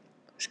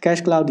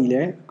Sketch Cloud ဒီလ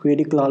ည်း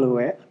Creative Cloud လို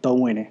ပဲ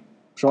သုံးဝင်တယ်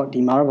ဆိုတော့ဒီ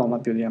မှာတော့ဘာမှ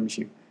ပြောပြရမ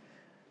ရှိဘူး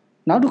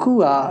နောက်တစ်ခု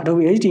က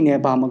Adobe HD နဲ့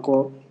ဘာ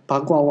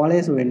ကွာဝါလဲ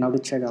ဆိုရင်နောက်တ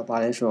စ်ချက်ကဘာ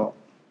လဲဆိုတော့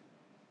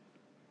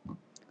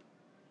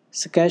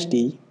Sketch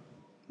ဒီ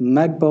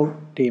MacBook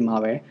တွေမှာ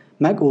ပဲ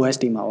Mac OS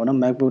တွေမှာပေါ့နော်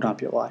MacBook တာ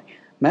ပြောသွားတယ်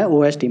Mac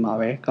OS တွေမှာ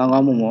ပဲကောင်းကော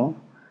င်းမွန်မွန်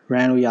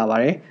run လို့ရပါ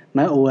တယ်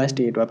Mac OS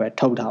တွေအတွက်ပဲ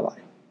ထုတ်ထားပါတ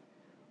ယ်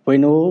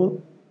Windows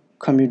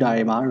computer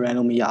တွေမှာ run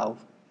လို့မရ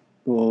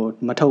ဘူး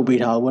မထုတ်ပေး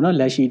ထားဘူးပေါ့နော်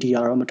လက်ရှိဒီက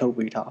တော့မထုတ်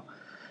ပေးထားဘူး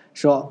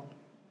ဆိုတော့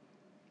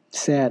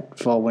set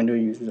for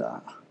Windows user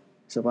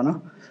ဆိုပေါ့နော်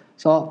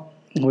ဆိုတော့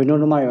Windows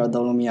မှာရော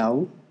သုံးလို့မရ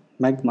ဘူး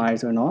Mac မှာ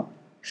ဆိုရင်တော့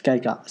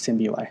Sketch ကအဆင်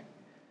ပြေပါတယ်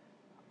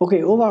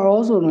Okay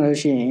overall ဆိုလို့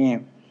ရှိရင်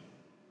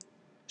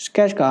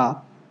Sketch က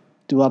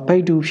သူက pay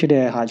to ဖြစ်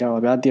တဲ့ဟာကြ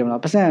တော့ဗျာတည်မ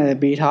လားပတ်စံလည်း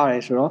ပေးထားတ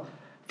ယ်ဆိုတော့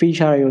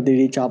feature တွေကိုတ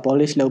ည်ကြ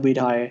polish လုပ်ပေး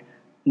ထားတယ်ဥ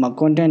ပမာ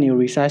content တွေကို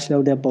research လု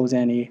ပ်တဲ့ပုံစံ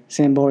တွေ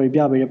symbol တွေပြ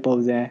ပေးတဲ့ပုံ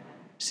စံ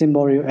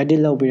symbol တွေကို edit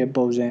လုပ်ပေးတဲ့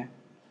ပုံစံ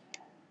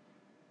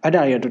အဲ့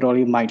ဒါတွေတော်တော်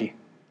လေးမိုက်တယ်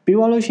ပြီး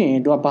သွားလို့ရှိရ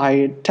င်သူကဘာ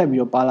တွေထပ်ပြီး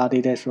တော့ပါလာ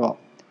သေးတယ်ဆိုတော့ဥ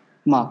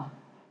ပမာ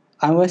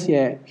iOS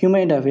ရဲ့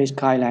human interface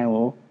guideline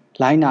ကို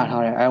လိုက်နာ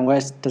ထားတဲ့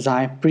iOS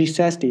design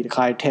presets တွေတစ်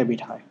ခါထည့်ပေး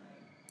ထားတယ်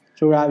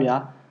ဆိုရဗျာ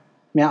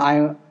မြန်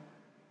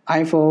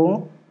iPhone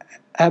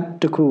app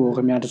တစ်ခုကိုခ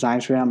င်ဗျာ design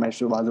ဆွဲရမယ်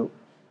ဆိုပါစို့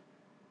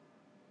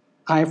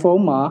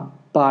iPhone မှာ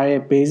ပါတဲ့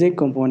basic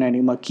component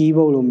တွေမှာ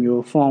keyboard လို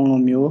မျိုး font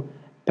လိုမျိုး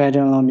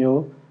button လိုမျိုး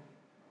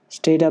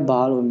status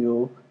bar လို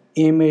မျိုး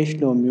image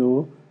လိုမျိုး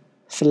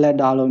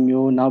selector လို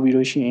မျိုးနောက်ပြီး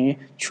လို့ရှိရင်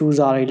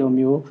chooser တွေလို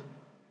မျိုး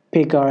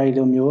picker တွေ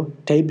လိုမျိုး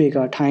date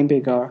picker time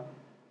picker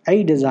အဲ့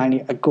ဒီ design တွေ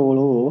အကုန်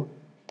လုံးကို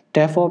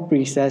default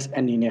presets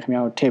အနေနဲ့ခင်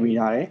ဗျားတို့ထည့်ပေး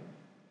ထားတယ်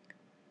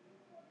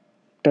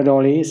တော်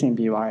တော်လေးအဆင်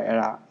ပြေပါတယ်အဲ့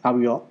ဒါနောက်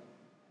ပြီးတော့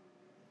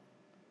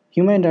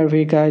human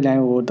interface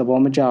guideline ကိုသဘော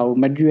မကျဘူး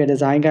material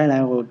design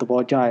guideline ကိုသ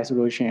ဘောကျရဲဆို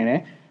လို့ရှိရင်လ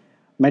ည်း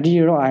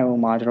material.io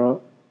မှာကျွန်တော်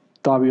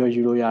တွားပြီးတော့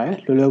ယူလို့ရတယ်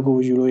လွယ်လွယ်ကူ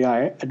ယူလို့ရ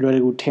တယ်အလွယ်တ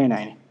ကူထည့်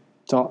နိုင်တယ်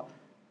ဆိုတော့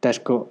that's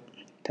good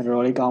တော်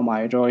တော်လေးကောင်းပါ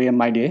တယ်တော်တော်လေး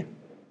မိုက်တယ်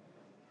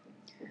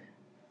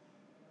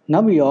နော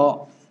က်ပြီးတော့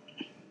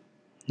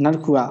နောက်တ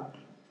စ်ခုက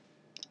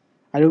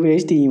Adobe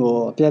HD ကို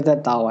အပြတ်သက်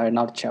တာသွားတဲ့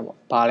နောက်တစ်ချက်ပေါ့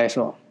ဘာလဲ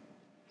ဆိုတော့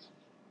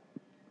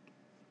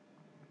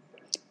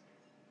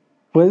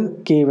with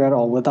cable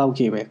or without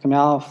cable ခင်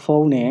ဗျားဖု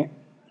န်းနဲ့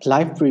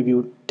live preview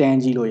တန်း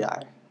ကြည့်လို့ရ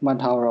တယ်မှတ်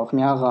ထားတော့ခင်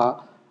ဗျားက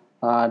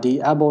ဒီ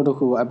app တစ်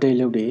ခုကို update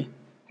လုပ်တယ်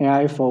ခင်ဗျား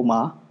ရဲ့ဖုန်း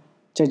မှာ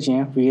ချက်ချ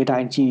င်း video တို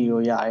င်းကြည့်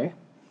လို့ရတယ်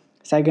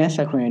second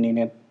screen အနေ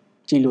နဲ့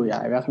ကြည့်လို့ရ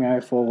တယ်ဗျာခင်ဗျား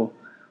ရဲ့ဖုန်းကို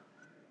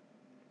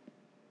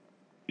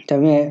ဒါ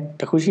ပေမဲ့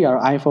တခုရှိရ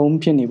တော့ iPhone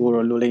ဖြစ်နေဖို့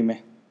တော့လိုလိမ့်မ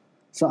ယ်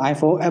ဆိုတော့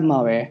iPhone app မှာ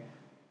ပဲ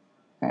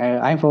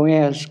iPhone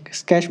ရဲ့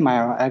Sketch မှာ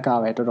ရော app က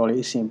ပဲတော်တော်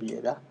လေးအဆင်ပြေတ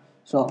ယ်ဗျာ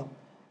ဆိုတော့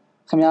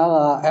ခင်ဗျားက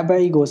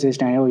Apple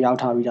ecosystem ကိုရောက်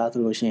ထားပြီးသား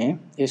ဆိုလို့ရှိရင်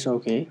it's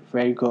okay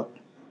very good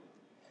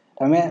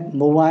ဒါပေမဲ့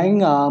mobile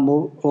က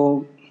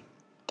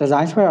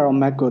design ဆွဲတာတော့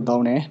Mac ကို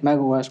သုံးတယ် Mac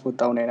OS ကို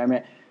သုံးတယ်ဒါပေ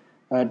မဲ့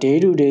day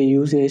to day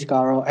usage က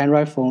တော့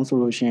Android phone ဆို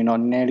လို့ရှိရင်တော့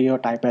နည်းနည်းလေး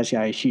တော့ type pad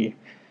ရာရှိတယ်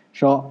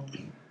ဆိုတော့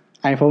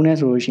iPhone နဲ့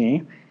ဆိုလို့ရှိရင်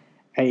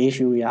အဲ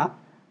issue ရ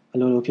ဘယ်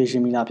လိုဖြေရှ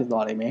င်းမိတာဖြစ်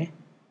သွားလိမ့်မယ်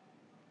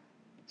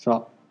ဆို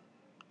တော့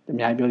အ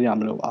များကြီးပြောကြ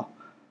မလို့ပါ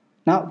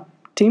နောက်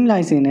team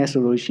license နဲ့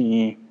ဆိုလို့ရှိရ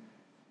င်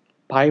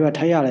ဘာတွေပဲထ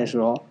ည့်ရလဲဆို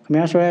တော့ခင်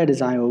ဗျားဆွဲတဲ့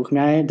design ကိုခင်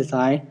ဗျားရဲ့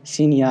design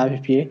senior ဖြ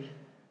စ်ဖြစ်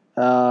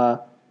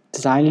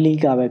design lead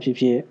ကပဲဖြစ်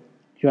ဖြစ်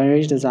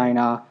UX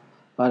designer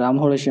ဒါမှမ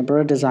ဟုတ်လို့ရှိရင်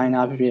product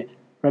designer ဖြစ်ဖြစ်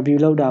review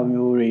လုပ်တာ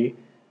မျိုးတွေ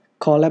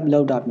collab လု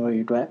ပ်တာမျိုး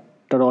တွေအတွက်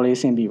တော်တော်လေး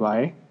အဆင်ပြေပါတ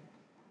ယ်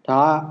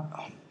ဒါ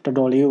ကတော်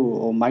တော်လေး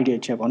ကိုမိုက်တဲ့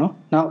အချက်ပေါ့နော်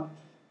နောက်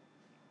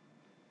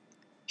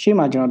ရှေ့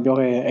မှာကျွန်တော်ပြော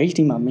ခဲ့တဲ့ HD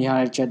မှာမရ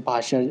တဲ့ချက်ဘာ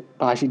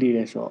ရှိသေး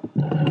လဲဆိုတော့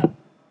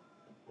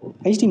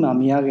HD မှာ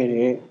မရခဲ့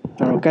တဲ့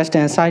ကျွန်တော်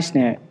custom size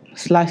နဲ့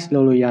slice လု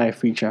ပ်လို့ရတဲ့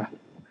feature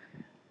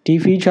ဒီ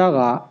feature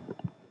က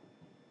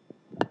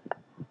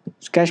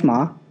Sketch မှာ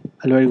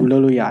အလွယ်တကူလု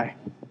ပ်လို့ရတယ်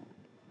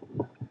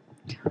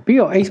ပြီး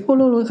တော့ export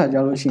လုပ်လို့ခါကြ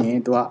လို့ရှိရ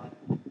င်သူက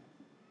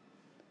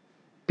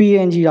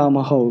PNG တော့မ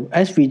ဟုတ်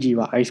SVG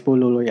ပါ export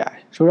လုပ်လို့ရတယ်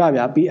ဆိုတော့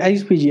ဗျာ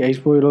SVG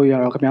export လုပ်ရ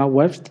တော့ခင်ဗျာ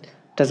web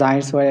design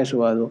ဆွဲရဆို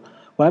တော့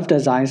web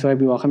design ဆွဲ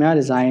ပြီးတော့ခင်ဗျာ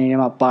design ထဲ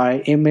မှာပါတဲ့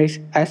image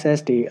access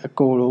တွေအ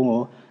ကုန်လုံး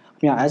ကို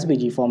ခင်ဗျာ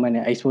SVG format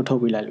နဲ့ export ထု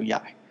တ်ပေးလိုက်လို့ရ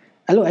တယ်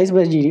အဲ့လို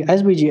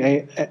SVG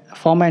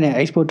format နဲ့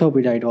export ထုတ်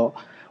ပေးလိုက်တော့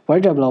web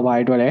developer တွေ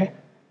အတွက်လည်း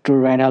သူ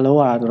render လုပ်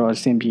ရတာတော်တော်အ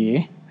ဆင်ပြေ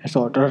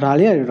ဆိုတော့ဒါ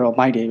လေးကတော်တော်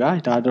မိုက်တယ်ဗျာ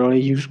ဒါတော်တော်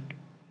လေး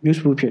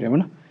useful ဖြစ်တယ်ဗော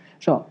နော်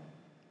ဆိုတော့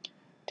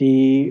ဒီ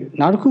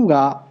နောက်တစ်ခုက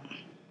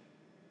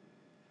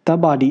third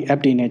party app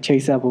တွေနဲ့ချိ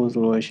တ်ဆက်ဖို့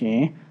ဆိုလို့ရှိရ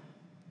င်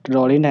တော်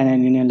တော်လေးနိုင်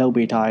နေနေလုပ်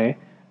ပေးထားတယ်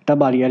တပ်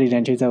ပါတီအဲ့ဒီတ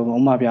န်းချိတ်ဆက်ပုံဥ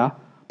ပမာဗျာ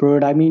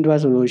prototyping အတွက်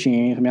ဆိုလို့ရှိရ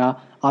င်ခင်ဗျာ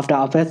after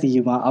effects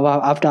CU မှာ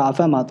after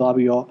effects မှာသွား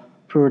ပြီးတော့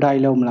prototype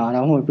လုပ်မလားဒါ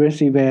မှမဟုတ်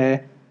principal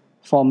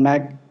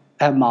format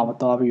app မှာ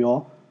သွားပြီးတော့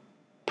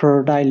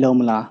prototype လုပ်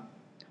မလား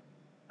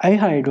အဲ့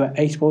ဟာတွေအတွက်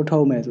export ထု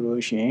တ်မယ်ဆို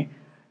လို့ရှိရင်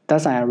တ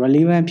က်ဆိုင်ရာ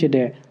relevant ဖြစ်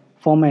တဲ့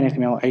format နဲ့ခ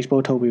င်ဗျာကို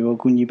export ထုတ်ပြီးတော့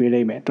ကူညီပေး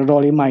လိုက်မယ်တော်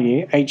တော်လေးမိုက်ရေ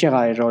အဲ့ချက်က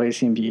လည်းတော်တော်လေးအ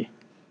ဆင်ပြေ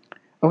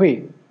okay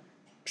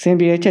အဆင်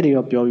ပြေတဲ့ချက်တွေ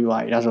တော့ပြောပြပါ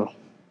ရဒါဆို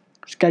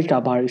sketch က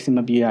ဘာတွေအဆင်မ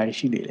ပြေတာ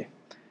ရှိသေးလဲ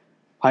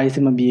ဘာတွေအဆ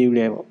င်မပြေဘူး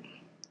လဲပေါ့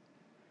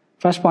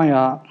first point က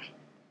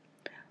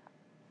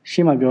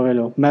ရှေ့မှာပြောခဲ့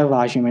လို့ Mac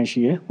version ပဲရှိ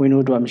ရယ်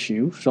Windows အတွက်မရှိ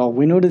ဘူးဆိုတော့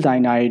Windows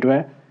designer တွေအတွ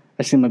က်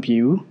အဆင်မပြေ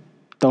ဘူး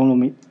သုံးလို့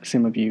အဆ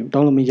င်မပြေဘူး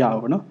သုံးလို့မရ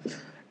ဘူးပေါ့နော်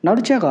နောက်တ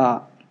စ်ချက်က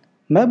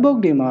MacBook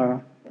တွေမှာ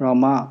တော့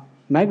မှ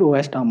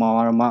macOS တောင်မှာ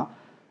တော့မှ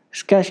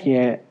Sketch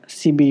ရဲ့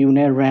CPU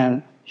နဲ့ RAM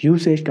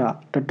usage က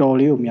တော်တော်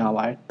လေးကိုများ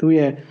ပါတယ်သူ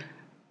ရဲ့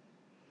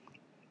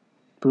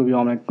ဘယ်လို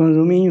ပြောမလဲ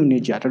consuming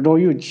unit ကြီးတော်တော်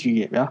ကြီး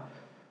ရယ်ဗျာ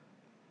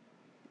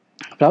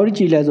ဘယ်လောက်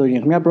ကြီးလဲဆိုရ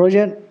င်ခင်ဗျာ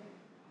project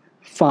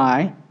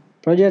file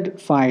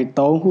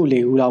 3ခု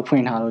4ခုလောက်ဖွ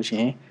င့်ထားလို့ရှ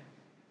င်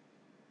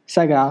စ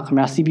က်ကခင်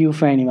ဗျာ CPU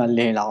fan တွေမှာ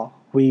လဲလာ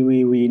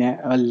ဝီနဲ့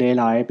လဲ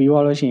လာတယ်ပြီး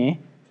တော့လို့ရှင်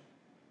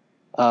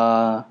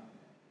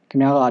ခင်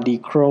ဗျားကဒီ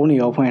Chrome တွေ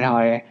ရောဖွင့်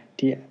ထားတယ်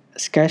ဒီ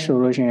Sketch ဆို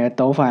လို့ရှင်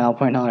3 file လောက်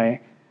ဖွင့်ထားတယ်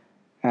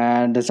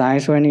design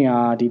ဆွဲနေတာ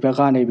ဒီဘက်က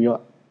နေပြီး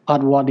တော့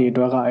artwork တွေအ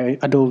တွက်က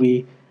Adobe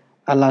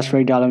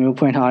Illustrator လိုမျိုး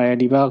ဖွင့်ထားတယ်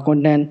ဒီဘက်က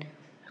content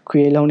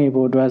create လုပ်နေ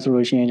ဖို့အတွက်ဆို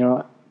လို့ရှင်ကျွန်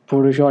တော်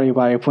Photoshop တွေ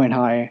ပါဖွင့်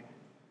ထားတယ်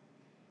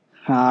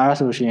အဲ့ဒါ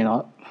ဆိုရှင်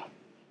တော့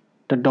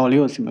တော်တော်လေး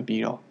ကိုအဆင်မပြေ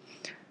တော့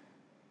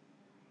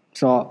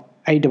ဆိုတော့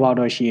အဲ့ဒီတစ်ပေါက်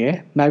တော့ရှိရယ်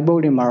MacBook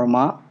တွေမှာတော့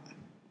မှ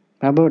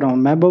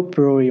MacBook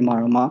Pro တွေမှာ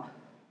တော့မှ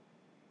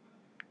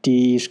ဒီ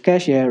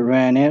Sketch ရဲ့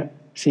RAM နဲ့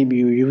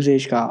CPU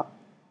usage က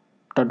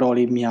တော်တော်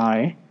လေးများတ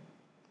ယ်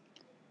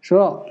ဆို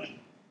တော့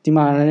ဒီ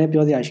မှာလည်း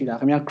ပြောစရာရှိတာ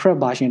ခင်ဗျာ crack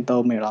version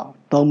သုံးမယ်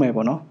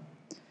ပေါ့နော်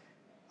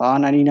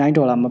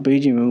$99မပေး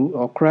ချင်ဘူး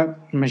crack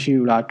မရှိ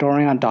ဘူးလား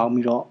torrent ကတောင်း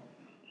ပြီးတော့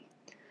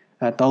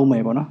သုံးမ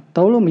ယ်ပေါ့နော်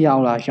သုံးလို့မရ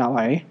ဘူးလားရှာ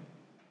ပါတယ်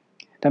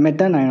ဒါပေမဲ့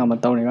တက်နိုင်တော့မ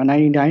သုံးနဲ့ဗျာ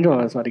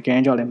$99ဆိုတော့ဒီက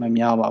န်းကြော်လည်းမ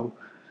များပါဘူး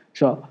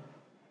ဆိုတော့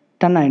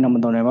တက်နိုင်တော့မ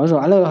သုံးနဲ့ဘာလို့ဆို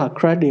တော့အဲ့လိုဟာ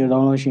crack တွေ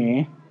သုံးလို့ရှိရ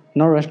င်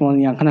not response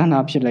ကခဏ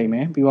ဖြစ်လိမ့်မ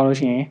ယ်ပြီးသွားလို့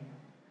ရှိရင်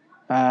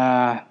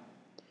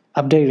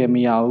update လည်းမ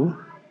ရဘူး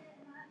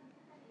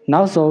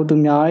နောက်ဆုံးသူ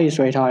များရေး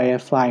ဆွဲထားတဲ့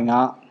file က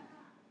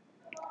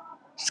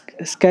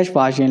sketch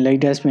version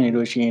latest ဖြစ်နေ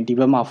လို့ရှိရင်ဒီ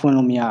ဘက်မှာဖွင့်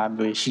လို့မရ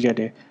ဘူးရှိတတ်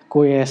တယ်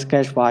ကိုယ့်ရဲ့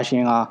sketch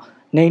version က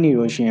နေနေ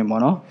လို့ရှိရင်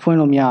ပေါ့နော်ဖွင့်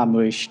လို့မရ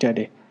ဘူးရှိတတ်တ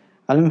ယ်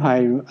အဲ့လို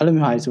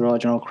မျိုးဆိုတော့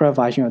ကျွန်တော် crack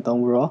version ကိုသုံး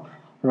ပြီးတော့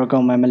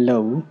recommend မလု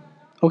ပ်ဘူး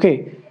okay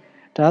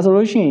ဒါဆို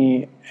လို့ရှိ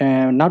ရ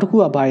င်နောက်တစ်ခု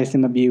ကဘာအဆ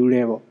င်မပြေဘူး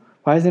လဲပေါ့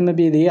ဘာအဆင်မ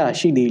ပြေသေးတာ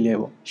ရှိသေးလဲ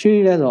ပေါ့ရှိ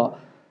သေးလဲဆိုတော့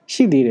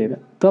ရှိသေးတယ်ဗျ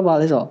သူကဘာ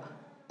လဲဆိုတော့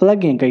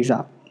plugin ကိစ္စ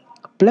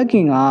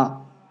plugin က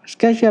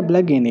sketch ရဲ့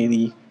plugin တွေ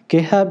ဒီ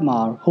GitHub မှာ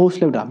host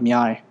လုပ်တာ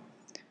များတယ်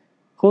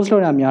host လု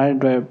ပ်တာများတဲ့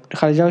အတွက်တစ်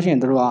ခါကြောက်ရှင်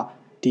တို့က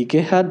ဒီ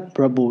GitHub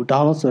repo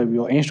download ဆွဲပြီး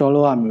တော့ install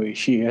လုပ်ရမျိုး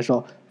ရှိရဲဆို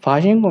တော့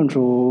version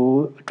control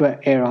အတွက်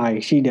error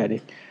တွေရှိတတ်တ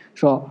ယ်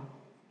ဆိုတော့ဥ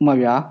ပမာ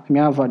ဗျာခင်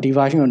ဗျားဒီ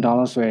version ကို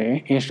download ဆွဲရင်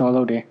install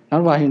လုပ်တယ်နော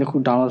က် version တစ်ခု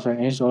download ဆွဲရင်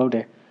install လုပ်တ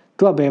ယ်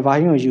သူကဘယ်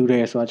version ကိုယူတ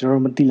ယ်ဆိုတော့ကျွန်တော်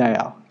တို့မသိလိုက်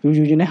အောင်ယူ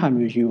ခြင်းတဲ့ဟာ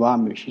မျိုးယူပါ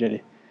မျိုးရှိတတ်တ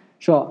ယ်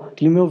ဆိုတော့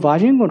ဒီလိုမျိုး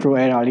version control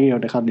error လေး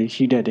တော့တစ်ခါတလေ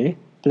ရှိတတ်တယ်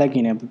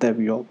plugin နဲ့ပတ်သက်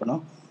ပြီးတော့ပေါ့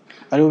နော်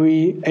Adobe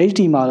HD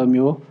မှာလို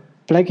မျိုး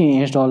plugin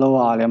install လုပ်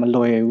ရတာလည်းမ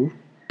လွယ်ဘူး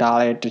ဒါ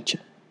လည်းတစ်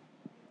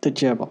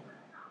ချက်ပေါ့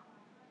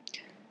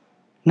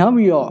နောက်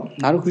ပြီးတော့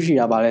နောက်တစ်ခုရှိ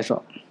တာပါလဲဆို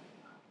တော့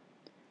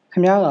ခ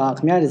င်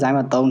ဗျား design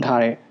မှာသုံး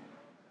ထားတဲ့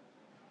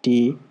ဒီ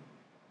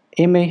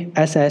image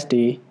SSD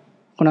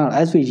ခုနက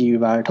SVG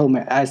ပါထုတ်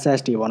မဲ့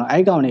SSD ပေါ့နော်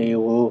အဲ့ကောင်တွေ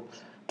ကို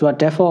သူက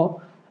default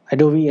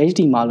Adobe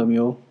HD မှာလို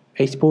မျိုး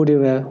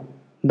exportable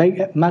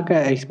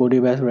market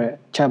exportable ဆိုတဲ့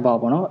chatbot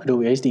ပေါ့နော်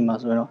Adobe HD မှာ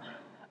ဆိုတော့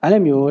အဲ့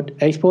လိုမျိုး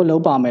export လု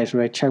ပ်ပါမယ်ဆို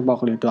တဲ့ chatbot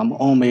ကလေးသူကမ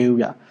on မေးဘူး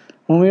ဗျ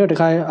ဝင်ပြီးတော့တ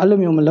ခါအဲ့လို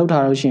မျိုးမလုပ်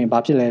ထားလို့ရှိရင်ဘာ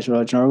ဖြစ်လဲဆို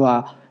တော့ကျွန်တော်တို့က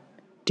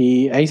ဒီ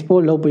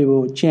export လုပ်ပေး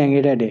ဖို့ကြံ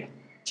ခဲ့တတ်တယ်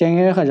ကြံ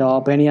ခဲ့တဲ့ခါကျတော့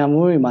ဘယ်နေရာ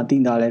မျိုးတွေမှာတ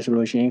ည်တာလဲဆို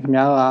လို့ရှိရင်ခင်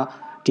ဗျားက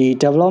ဒီ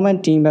development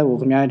team ဘက်ကို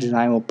ခင်ဗျားရဲ့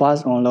design ကို pass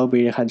on လုပ်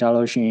ပေးတဲ့ခါကျ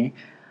လို့ရှိရ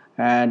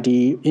င်ဒီ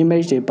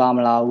image တွေပါမ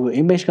လာဘူး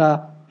image က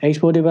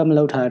exportable မ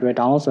လုပ်ထားတဲ့အတွက်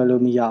download ဆွဲ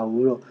လို့မရ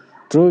ဘူးလို့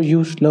သူတို့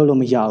use လုပ်လို့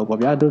မရဘူးပေါ့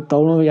ဗျာသူ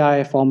သုံးလို့ရ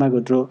တဲ့ format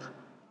ကိုသူ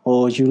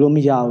တို့ယူလို့မ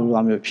ရဘူး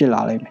လို့မျိုးဖြစ်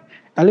လာလိမ့်မယ်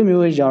အဲ့လို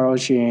မျိုးကြတော့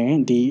ရှိရင်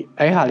ဒီ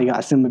အဲ့ဟာလေးက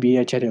အဆင်မပြေ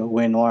တဲ့ချက်တွေကိုဝ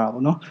င်တော့တာ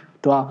ပေါ့နော်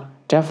သူက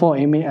default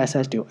image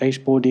SSD ကို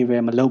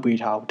exportable မလုပ်ပေး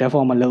ထားဘူး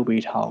default မလုပ်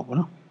ပေးထားဘူးပေါ့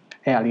နော်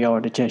အဲ့ဟာလေးက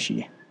တော့တစ်ချက်ရှိ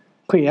တယ်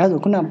ခွေအဲ့ဆို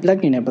ခုန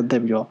plugin နဲ့ပတ်သ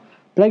က်ပြီးတော့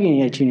plugin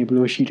ရဲ့အခြေအနေဘယ်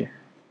လိုရှိတယ်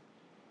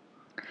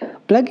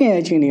plugin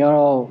ရဲ့အခြေအနေက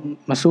တော့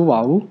မဆိုးပါ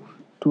ဘူး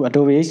သူ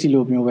Adobe HD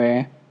လိုမျိုးပဲ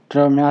တော်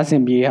တော်များအဆ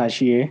င်ပြေဟာ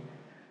ရှိရယ်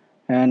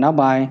နောက်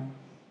ပိုင်း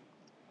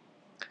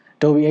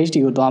Adobe HD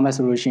ကိုသွားမယ်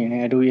ဆိုလို့ရှိရ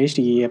င် Adobe HD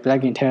ရဲ့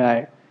plugin ထည့်လို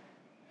က်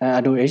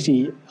Adobe HD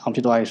အောင်ဖြ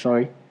စ်သွားပြီ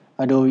sorry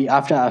Adobe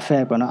After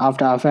Effects ပေါ့နော်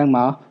After Effects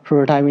မှာ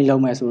prototyping လု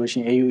ပ်မယ်ဆိုလို့ရှိ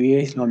ရင်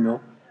AUEH လိုမျိုး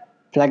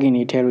plugin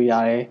တွေထည့်လို့ရ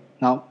တယ်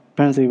နောက်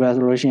Principal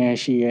ဆိုလို့ရှိရင်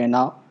ရှိရယ်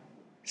နောက်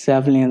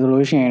Zeppelin ဆို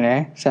လို့ရှိရင်လ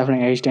ည်း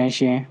Zeppelin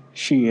extension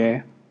ရှိရယ်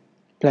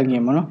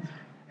plugin ပေါ့နော်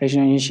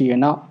extension ရှိရ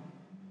နောက်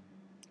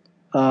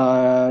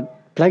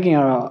plugin က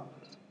တော့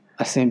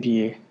အဆင်ပြေ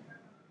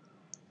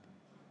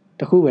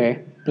တခုပဲ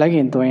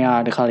plugin သွင်းရ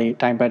တခါလေး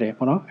တိုင်ပတ်တယ်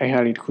ပေါ့နော်အဲ့ဟာ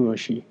လေးတခုတော့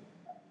ရှိ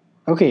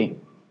okay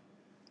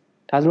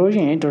ဒါဆိုလို့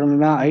ရှိရင်တော်တော်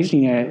များများ HD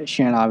နဲ့ရှ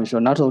င်းလာပြီဆို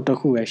တော့နောက်ဆုံးတစ်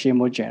ခုပဲရှင်း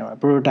ဖို့ကြံတော့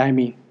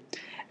prototyping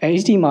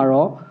HD မှာ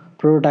တော့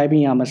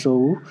prototyping ကမစိုး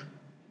ဘူး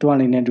သူက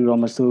လည်းနဲ့တူ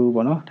တော့မစိုးဘူး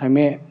ပေါ့နော်ဒါပေ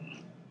မဲ့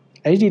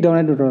HD တောင်း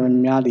တဲ့တော်တော်များ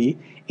များဒီ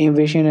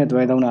innovation နဲ့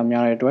တွဲသုံးတာ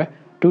များတဲ့အတွက်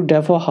သူ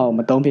default ဟာကိုမ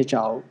သုံးဖြစ်ကြ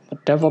ဘူး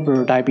default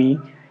prototyping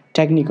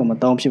technique ကိုမ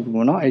သုံးဖြစ်ဘူး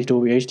ပေါ့နော်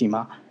Adobe HD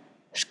မှာ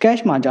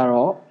Sketch မှာကြ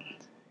တော့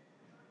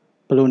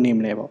ဘယ်လိုနေမ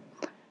လဲပေါ့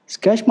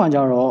Sketch မှာကြ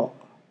တော့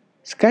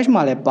Sketch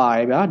မှာလည်းပါတ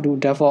ယ်ဗျာသူ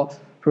default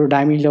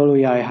prototyping လုပ်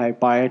လို့ရတဲ့ဟာ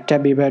ပါတယ်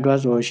tab-able အတွက်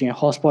ဆိုလို့ရှိရင်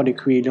hotspot တွေ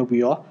create လုပ်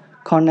ပြီးတော့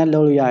connect လု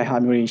ပ်လို့ရတဲ့ဟာ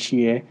မျိုးတွေရှိ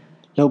တယ်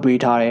လုပ်ပေး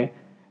ထားတယ်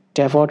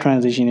default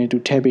transition တွေသူ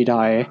ထည့်ပေး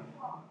ထားတယ်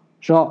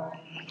ဆိုတော့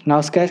နော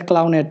က် Sketch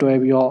Cloud နဲ့တွဲ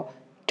ပြီးတော့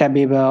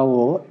tab-able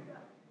ကို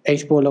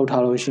export လုပ်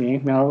ထားလို့ရှိရင်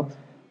ခင်ဗျားတို့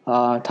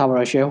ထားပါ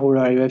တော့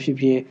shareholder တွေပဲဖြစ်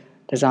ဖြစ်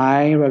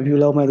design review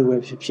လုပ်မဲ့သူပဲ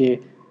ဖြစ်ဖြစ်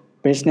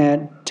business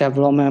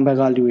development ဘက်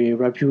ကလူတွေ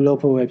review လုပ်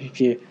ဖို့ပဲဖြစ်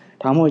ဖြစ်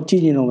ဒါမှမဟုတ်ကြ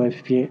ည့်ကျင်လို့ပဲဖြ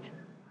စ်ဖြစ်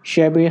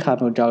share ပေးခါ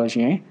မျိုးကြောက်လို့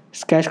ရှိရင်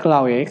Sketch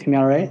Cloud ရဲ့ခင်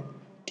ဗျားတို့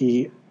ဒီ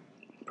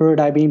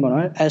prototyping ပေါ့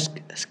နော်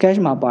Sketch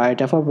မှာပါတဲ့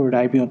default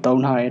prototyping ကို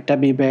သုံးထားတဲ့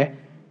tab-able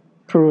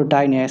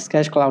prototype နဲ့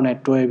Sketch Cloud နဲ့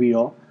တွဲပြီး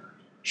တော့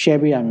share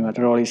ပေးရမျိုး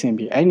တော်တော်လေးအဆင်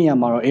ပြေအဲ့နေရာ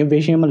မှာတော့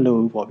innovation မလို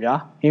ဘူးပေါ့ဗျာ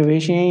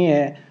innovation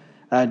ရဲ့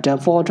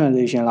default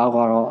transition လောက်က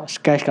တော့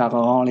Sketch ကကော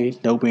င်းကောင်းလေး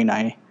လုပ်ပေးနို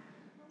င်တယ်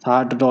ဒါ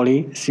တော်တော်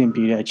လေးအဆင်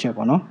ပြေတဲ့အချက်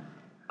ပေါ့နော်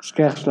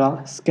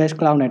Sketch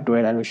Cloud နဲ့တွဲ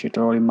လိုက်လို့ရှိရင်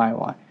တော်တော်လေးမိုက်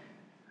သွား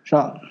ဆို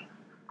တော့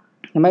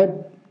နံပါတ်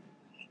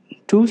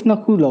tools နှ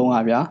စ်ခုလုံးက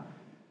ဗျာ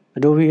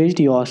Adobe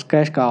HD ရော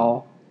Sketch ကရော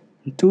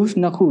tools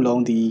နှစ်ခု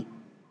လုံးဒီ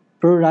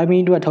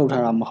prototyping အတွက်ထုတ်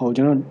ထားတာမဟုတ်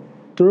ကျွန်တော်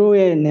တို့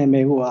ရဲ့နာမ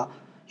ည်က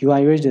UI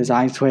UX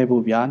design ဆွဲ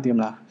ဖို့ဗျာသိမ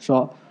လားဆို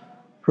တော့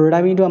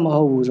prototyping အတွက်မ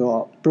ဟုတ်ဘူးဆို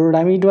တော့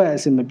prototyping အတွက်အ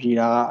ဆင်မပြေ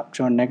တာက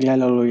ကျွန်တော် neglect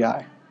လုပ်လို့ရတယ်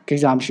ကိ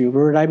စ္စမရှိဘူး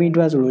prototyping အ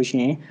တွက်ဆိုလို့ရှိ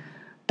ရင်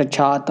တ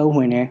ခြားအသုံးဝ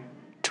င်တဲ့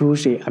tools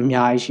တွေအ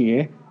များကြီးရှိတ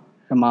ယ်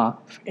ဒီမှာ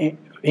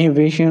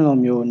innovation လို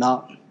မျိုးနော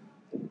က်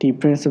ဒီ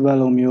principle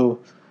လိုမျိုး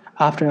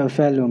after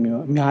effect လို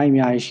မျိုးအများ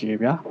ကြီးရှိတယ်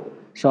ဗျာ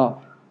ဆိုတော့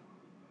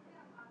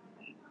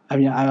အဲ့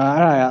ဒါ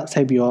ကစိ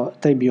တ်ပြီး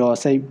တော့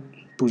စိတ်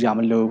ပူကြမ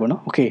လို့ပေါ့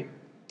နော် okay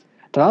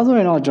ဒါဆိုရ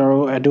င်တော့ကျွန်တော်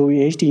တို့ Adobe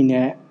HD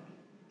နဲ့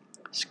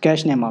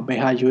Sketch နဲ့မှာဘယ်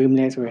ဟာရွေးမ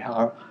လဲဆိုတဲ့ဟာ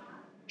တော့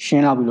ရှ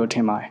င်းလာပြီလို့ထ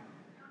င်ပါတယ်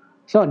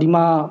ဆိုတော့ဒီ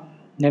မှာ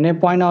နည်းနည်း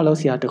point out လုပ်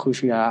စရာတစ်ခု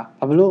ရှိတာ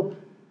ဘာဖြစ်လို့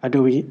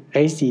Adobe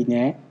HD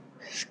နဲ့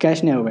Sketch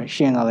နဲ့ပဲ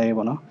ရှင်းလာလဲ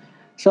ပေါ့နော်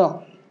ဆိုတော့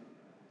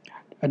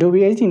Adobe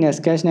HD နဲ့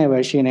Sketch နဲ့ပဲ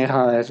ရှင်းနေ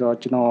ထားတယ်ဆိုတော့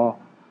ကျွန်တော်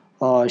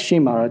ရှ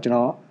င်းမှာတော့ကျွန်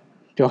တော်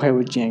ပြောခဲ့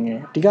ဖို့ကျင်ခဲ့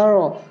ဒီက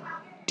တော့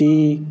ဒီ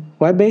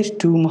web based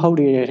tool မဟုတ်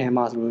တဲ့အထဲ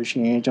မှာဆိုလို့ရှိ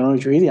ရင်ကျွန်တော်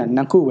ရွေးစရာ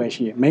နှစ်ခုပဲ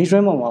ရှိတယ်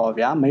mainstream ပေါ်မှာပါ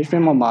ဗျာ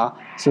mainstream ပေါ်မှာ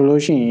ဆို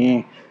လို့ရှိရင်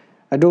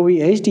Adobe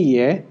HD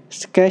ရဲ့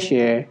Sketch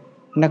ရဲ့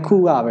နှစ်ခု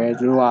ကပဲ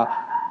သူတို့က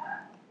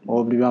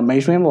ဒီမှာ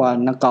mainstream ပေါ်က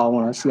နှစ်ကောင်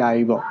ပေါ့နော်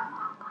CRE ပေါ့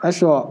အဲ့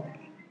ဆိုတော့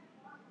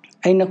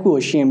အဲ့နှစ်ခုကို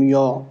ရှင်းပြီး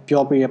တော့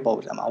ပြောပြတဲ့ပုံ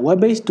စံမှာ web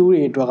based tool တွေ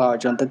အတွက်ကတော့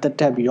ကျွန်တော်တ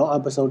က်ပြီးတော့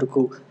episode တစ်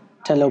ခု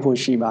ထပ်လုပ်ဖို့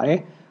ရှိပါတယ်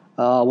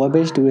web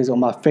based tool တွေဆို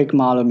မှ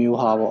Figma လိုမျိုး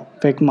ဟာပေါ့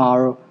Figma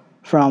တို့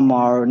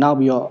Framer နောက်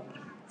ပြီးတော့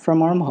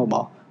Framer မဟုတ်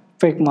ပါဘူး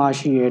Figma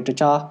ရှိရတ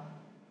ခြား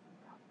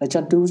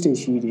tools တွေ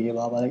ရှိသေးတယ်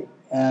ပါလေ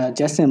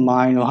just in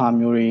mind လိုဟာ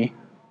မျိုးတွေ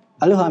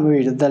အဲ့လိုဟာမျိုး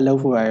တွေတက်လုပ်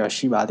ဖို့ရ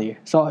ရှိပါသေးတယ်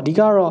ဆိုတော့အဓိ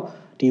ကတော့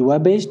ဒီ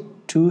web based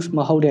tools မ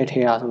ဟုတ်တဲ့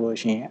ထဲအားဆိုလို့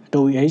ရှိရင်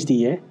Adobe HD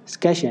ရဲ့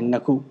Sketch ရဲ့နှ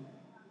စ်ခု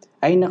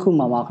အဲ့ဒီနှစ်ခု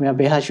မှာခင်ဗျာ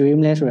ဘယ်ဟာရွေး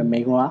မလဲဆိုရယ်မိ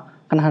ကုံ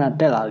ကခဏ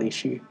တက်လာလေး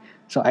ရှိ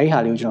ဆိုတော့အဲ့ဒီဟာ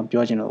လေးကိုကျွန်တော်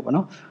ပြောချင်လို့ပေါ့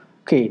နော်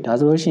okay ဒါ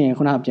ဆိုလို့ရှိရင်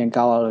ခုနပြန်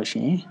ကောက်ရလို့ရှိ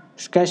ရင်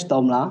Sketch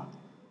သုံးလား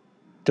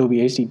Adobe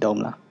HD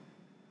သုံးလား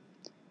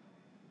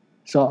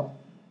ဆိုတော့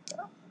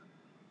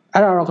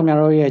အဲ့ဒါတော့ခင်ဗျား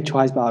တို့ရဲ့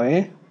choice ပါပဲ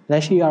လ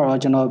က်ရှိကတော့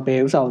ကျွန်တော်ဘ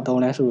ယ်ဥစ္စာကို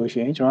သုံးလဲဆိုလို့ရှိ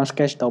ရင်ကျွန်တော်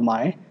Sketch သုံးပါ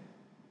တယ်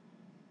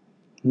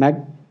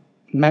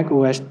Mac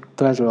OS အ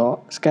တွက်ဆိုတော့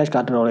Sketch က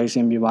တော်တော်လေးအဆ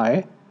င်ပြေပါတ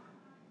ယ်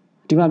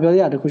ဒီမှာပြော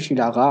ရတဲ့တစ်ခုရှိ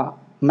တာက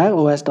Mac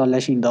OS တော့လ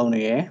က်ရှိသုံး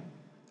နေရယ်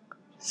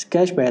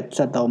Sketch ပဲဆ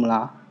က်သုံးမ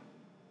လား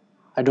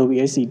Adobe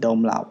HD သုံး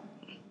မလား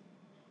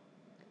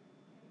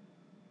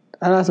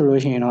အဲ့ဒါဆို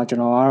လို့ရှိရင်တော့ကျွ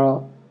န်တော်ကတော့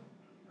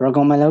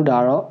recommend လုပ်တာ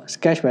တော့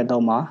Sketch ပဲ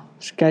သုံးပါ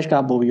Sketch က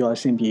ပို့ပြီးတော့အ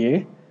ဆင်ပြေတယ်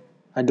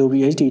Adobe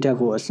HD တက်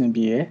ကိုအဆင်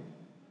ပြေတယ်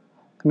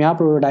ခင်ဗျား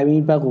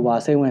prototyping ဘက်ကိုပါ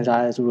စိတ်ဝင်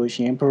စားရဲဆိုလို့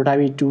ရှိရင်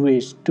prototyping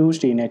tools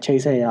တွေနဲ့ချိ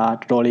တ်ဆက်ရတော်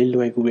တော်လေး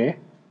လွယ်ကူတယ်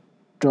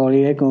တော်တော်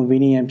လေး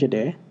convenient ဖြစ်တ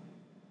ယ်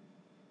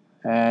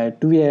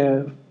သူ့ရဲ့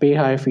ပေး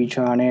ထားတဲ့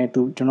feature နဲ့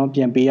သူကျွန်တော်ပြ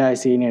န်ပေးရတဲ့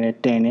save နဲ့လည်း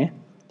တင်တယ်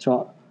ဆို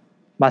တော့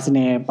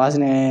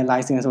personal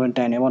license ဆိုရင်တ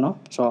င်တယ်ပေါ့နော်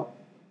ဆိုတော့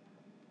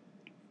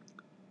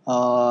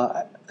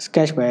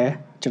Sketch ပဲ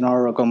ကျွန်တော်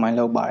recommend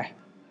လုပ်ပါတယ်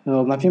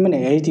မဖြစ်မနေ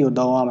HD ကို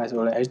သုံးရမယ်ဆို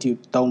တော့လည်း HD ကို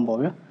သုံးပေါ့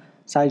ဗျာ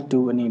site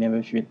 2အနေနဲ့ပဲ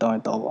ဖြစ်သုံးရ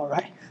င်သုံးပေါ့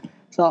right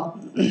ဆိုတော့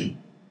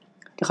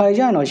ဒီခါ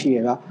ကျရင်တော့ရှိရ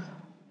ဗျ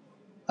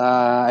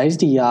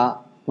HD က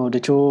တ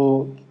ချို့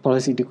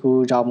policy တခု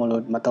ကြောင့်မ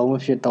လို့မသုံးမ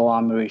ဖြစ်သုံးရ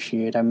မျိုးရှိ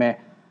တယ်ဒါပေမဲ့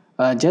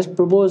just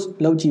propose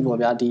လုပ်ကြည့်ပေါ့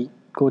ဗျာဒီ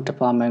ကို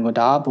department ကို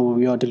ဒါကပို့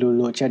ပြီးတော့ဒီလို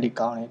လိုအချက်တွေ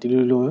ကောင်းတယ်ဒီ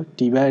လိုလို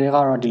ဒီဘက်က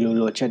တော့ဒီလို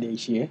လိုအချက်တွေ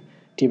ရှိတယ်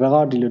ဒီ ဒီဘက်က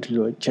ဒီလို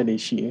ချက်တွေ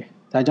ရှိတယ်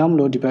ဒါကြောင့်မ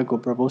လို့ဒီဘက်ကို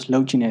propose လု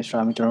ပ်ချင်တယ်ဆို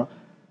တာမျိုးကျွန်တော်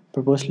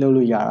propose လုပ်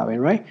လို့ရတာပဲ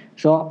right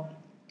ဆိုတော့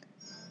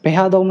ဘယ်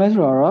ဟာသုံးလဲ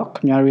ဆိုတော့ခ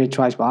င်ဗျားတို့ရဲ့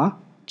choice ပါ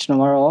ကျွန်တော်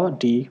ကတော့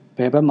ဒီဘ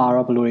ယ်ဘက်မှာ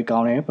တော့ဘယ်လိုတွေကော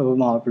င်းတယ်ဘယ်ဘက်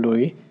မှာဘယ်လို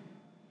တွေ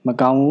မ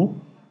ကောင်းဘူး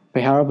ဘ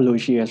ယ်ဟာတော့ဘယ်လို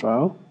ရှိရဲဆို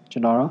တော့ကျွ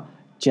န်တော်တော့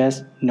just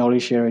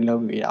knowledge sharing လု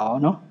ပ်ပြရအောင်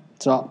เนาะ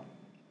ဆိုတော့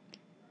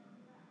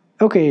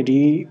okay ဒီ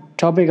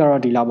topic က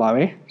တော့ဒီလောက်ပါ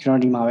ပဲကျွန်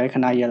တော်ဒီမှာပဲခ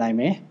ဏရက်လိုက်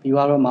မယ်ပြီး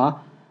တော့မှ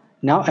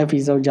နောက်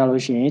episode ကြ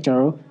လို့ရှိရင်ကျွန်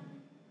တော်တို့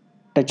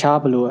တခြား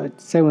ဘယ်လို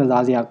စိတ်ဝင်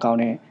စားစရာကောင်း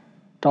တဲ့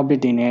topic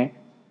တွေနဲ့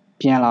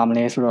ပြန်လာမ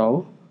လဲဆိုတော့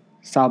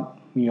စ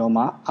ပြီးတော့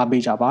မှအား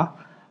ပေးကြပါ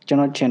ကျွန်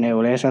တော် channel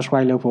ကိုလည်း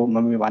subscribe လုပ်ဖို့မ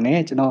မေ့ပါနဲ့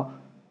ကျွန်တော်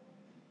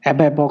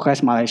Apple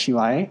Podcast မှာလည်းရှိ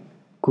ပါတယ်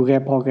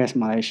Google Podcast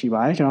မှာလည်းရှိ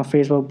ပါတယ်ကျွန်တော်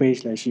Facebook page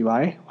လည်းရှိပါ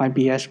တယ်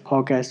YPS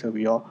Podcast ဆို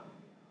ပြီးတော့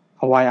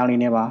အဝါရောင်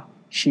လေးနဲ့ပါ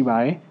ရှိပါ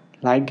တယ်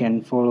like and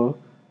follow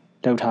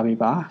လုပ်ထားပေး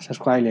ပါ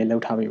subscribe လည်းလု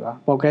ပ်ထားပေးပါ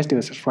podcast တွေ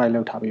ကို subscribe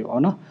လုပ်ထားပေးပါ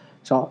เนาะ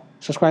ဆိုတော့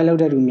subscribe လုပ်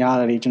တဲ့လူများ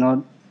တယ်ကျွန်တော်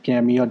ပြ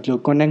န်ပြီးတော့ဒီလို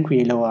content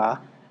create လုပ်တာ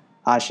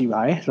အားရှိပါ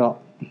တယ်ဆိုတော့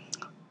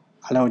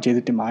အားလုံးကျေး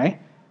ဇူးတင်ပါတယ်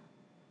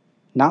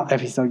နောက်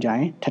episode ကြရ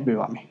င်ထပ်တွေ့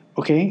ပါမယ်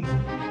okay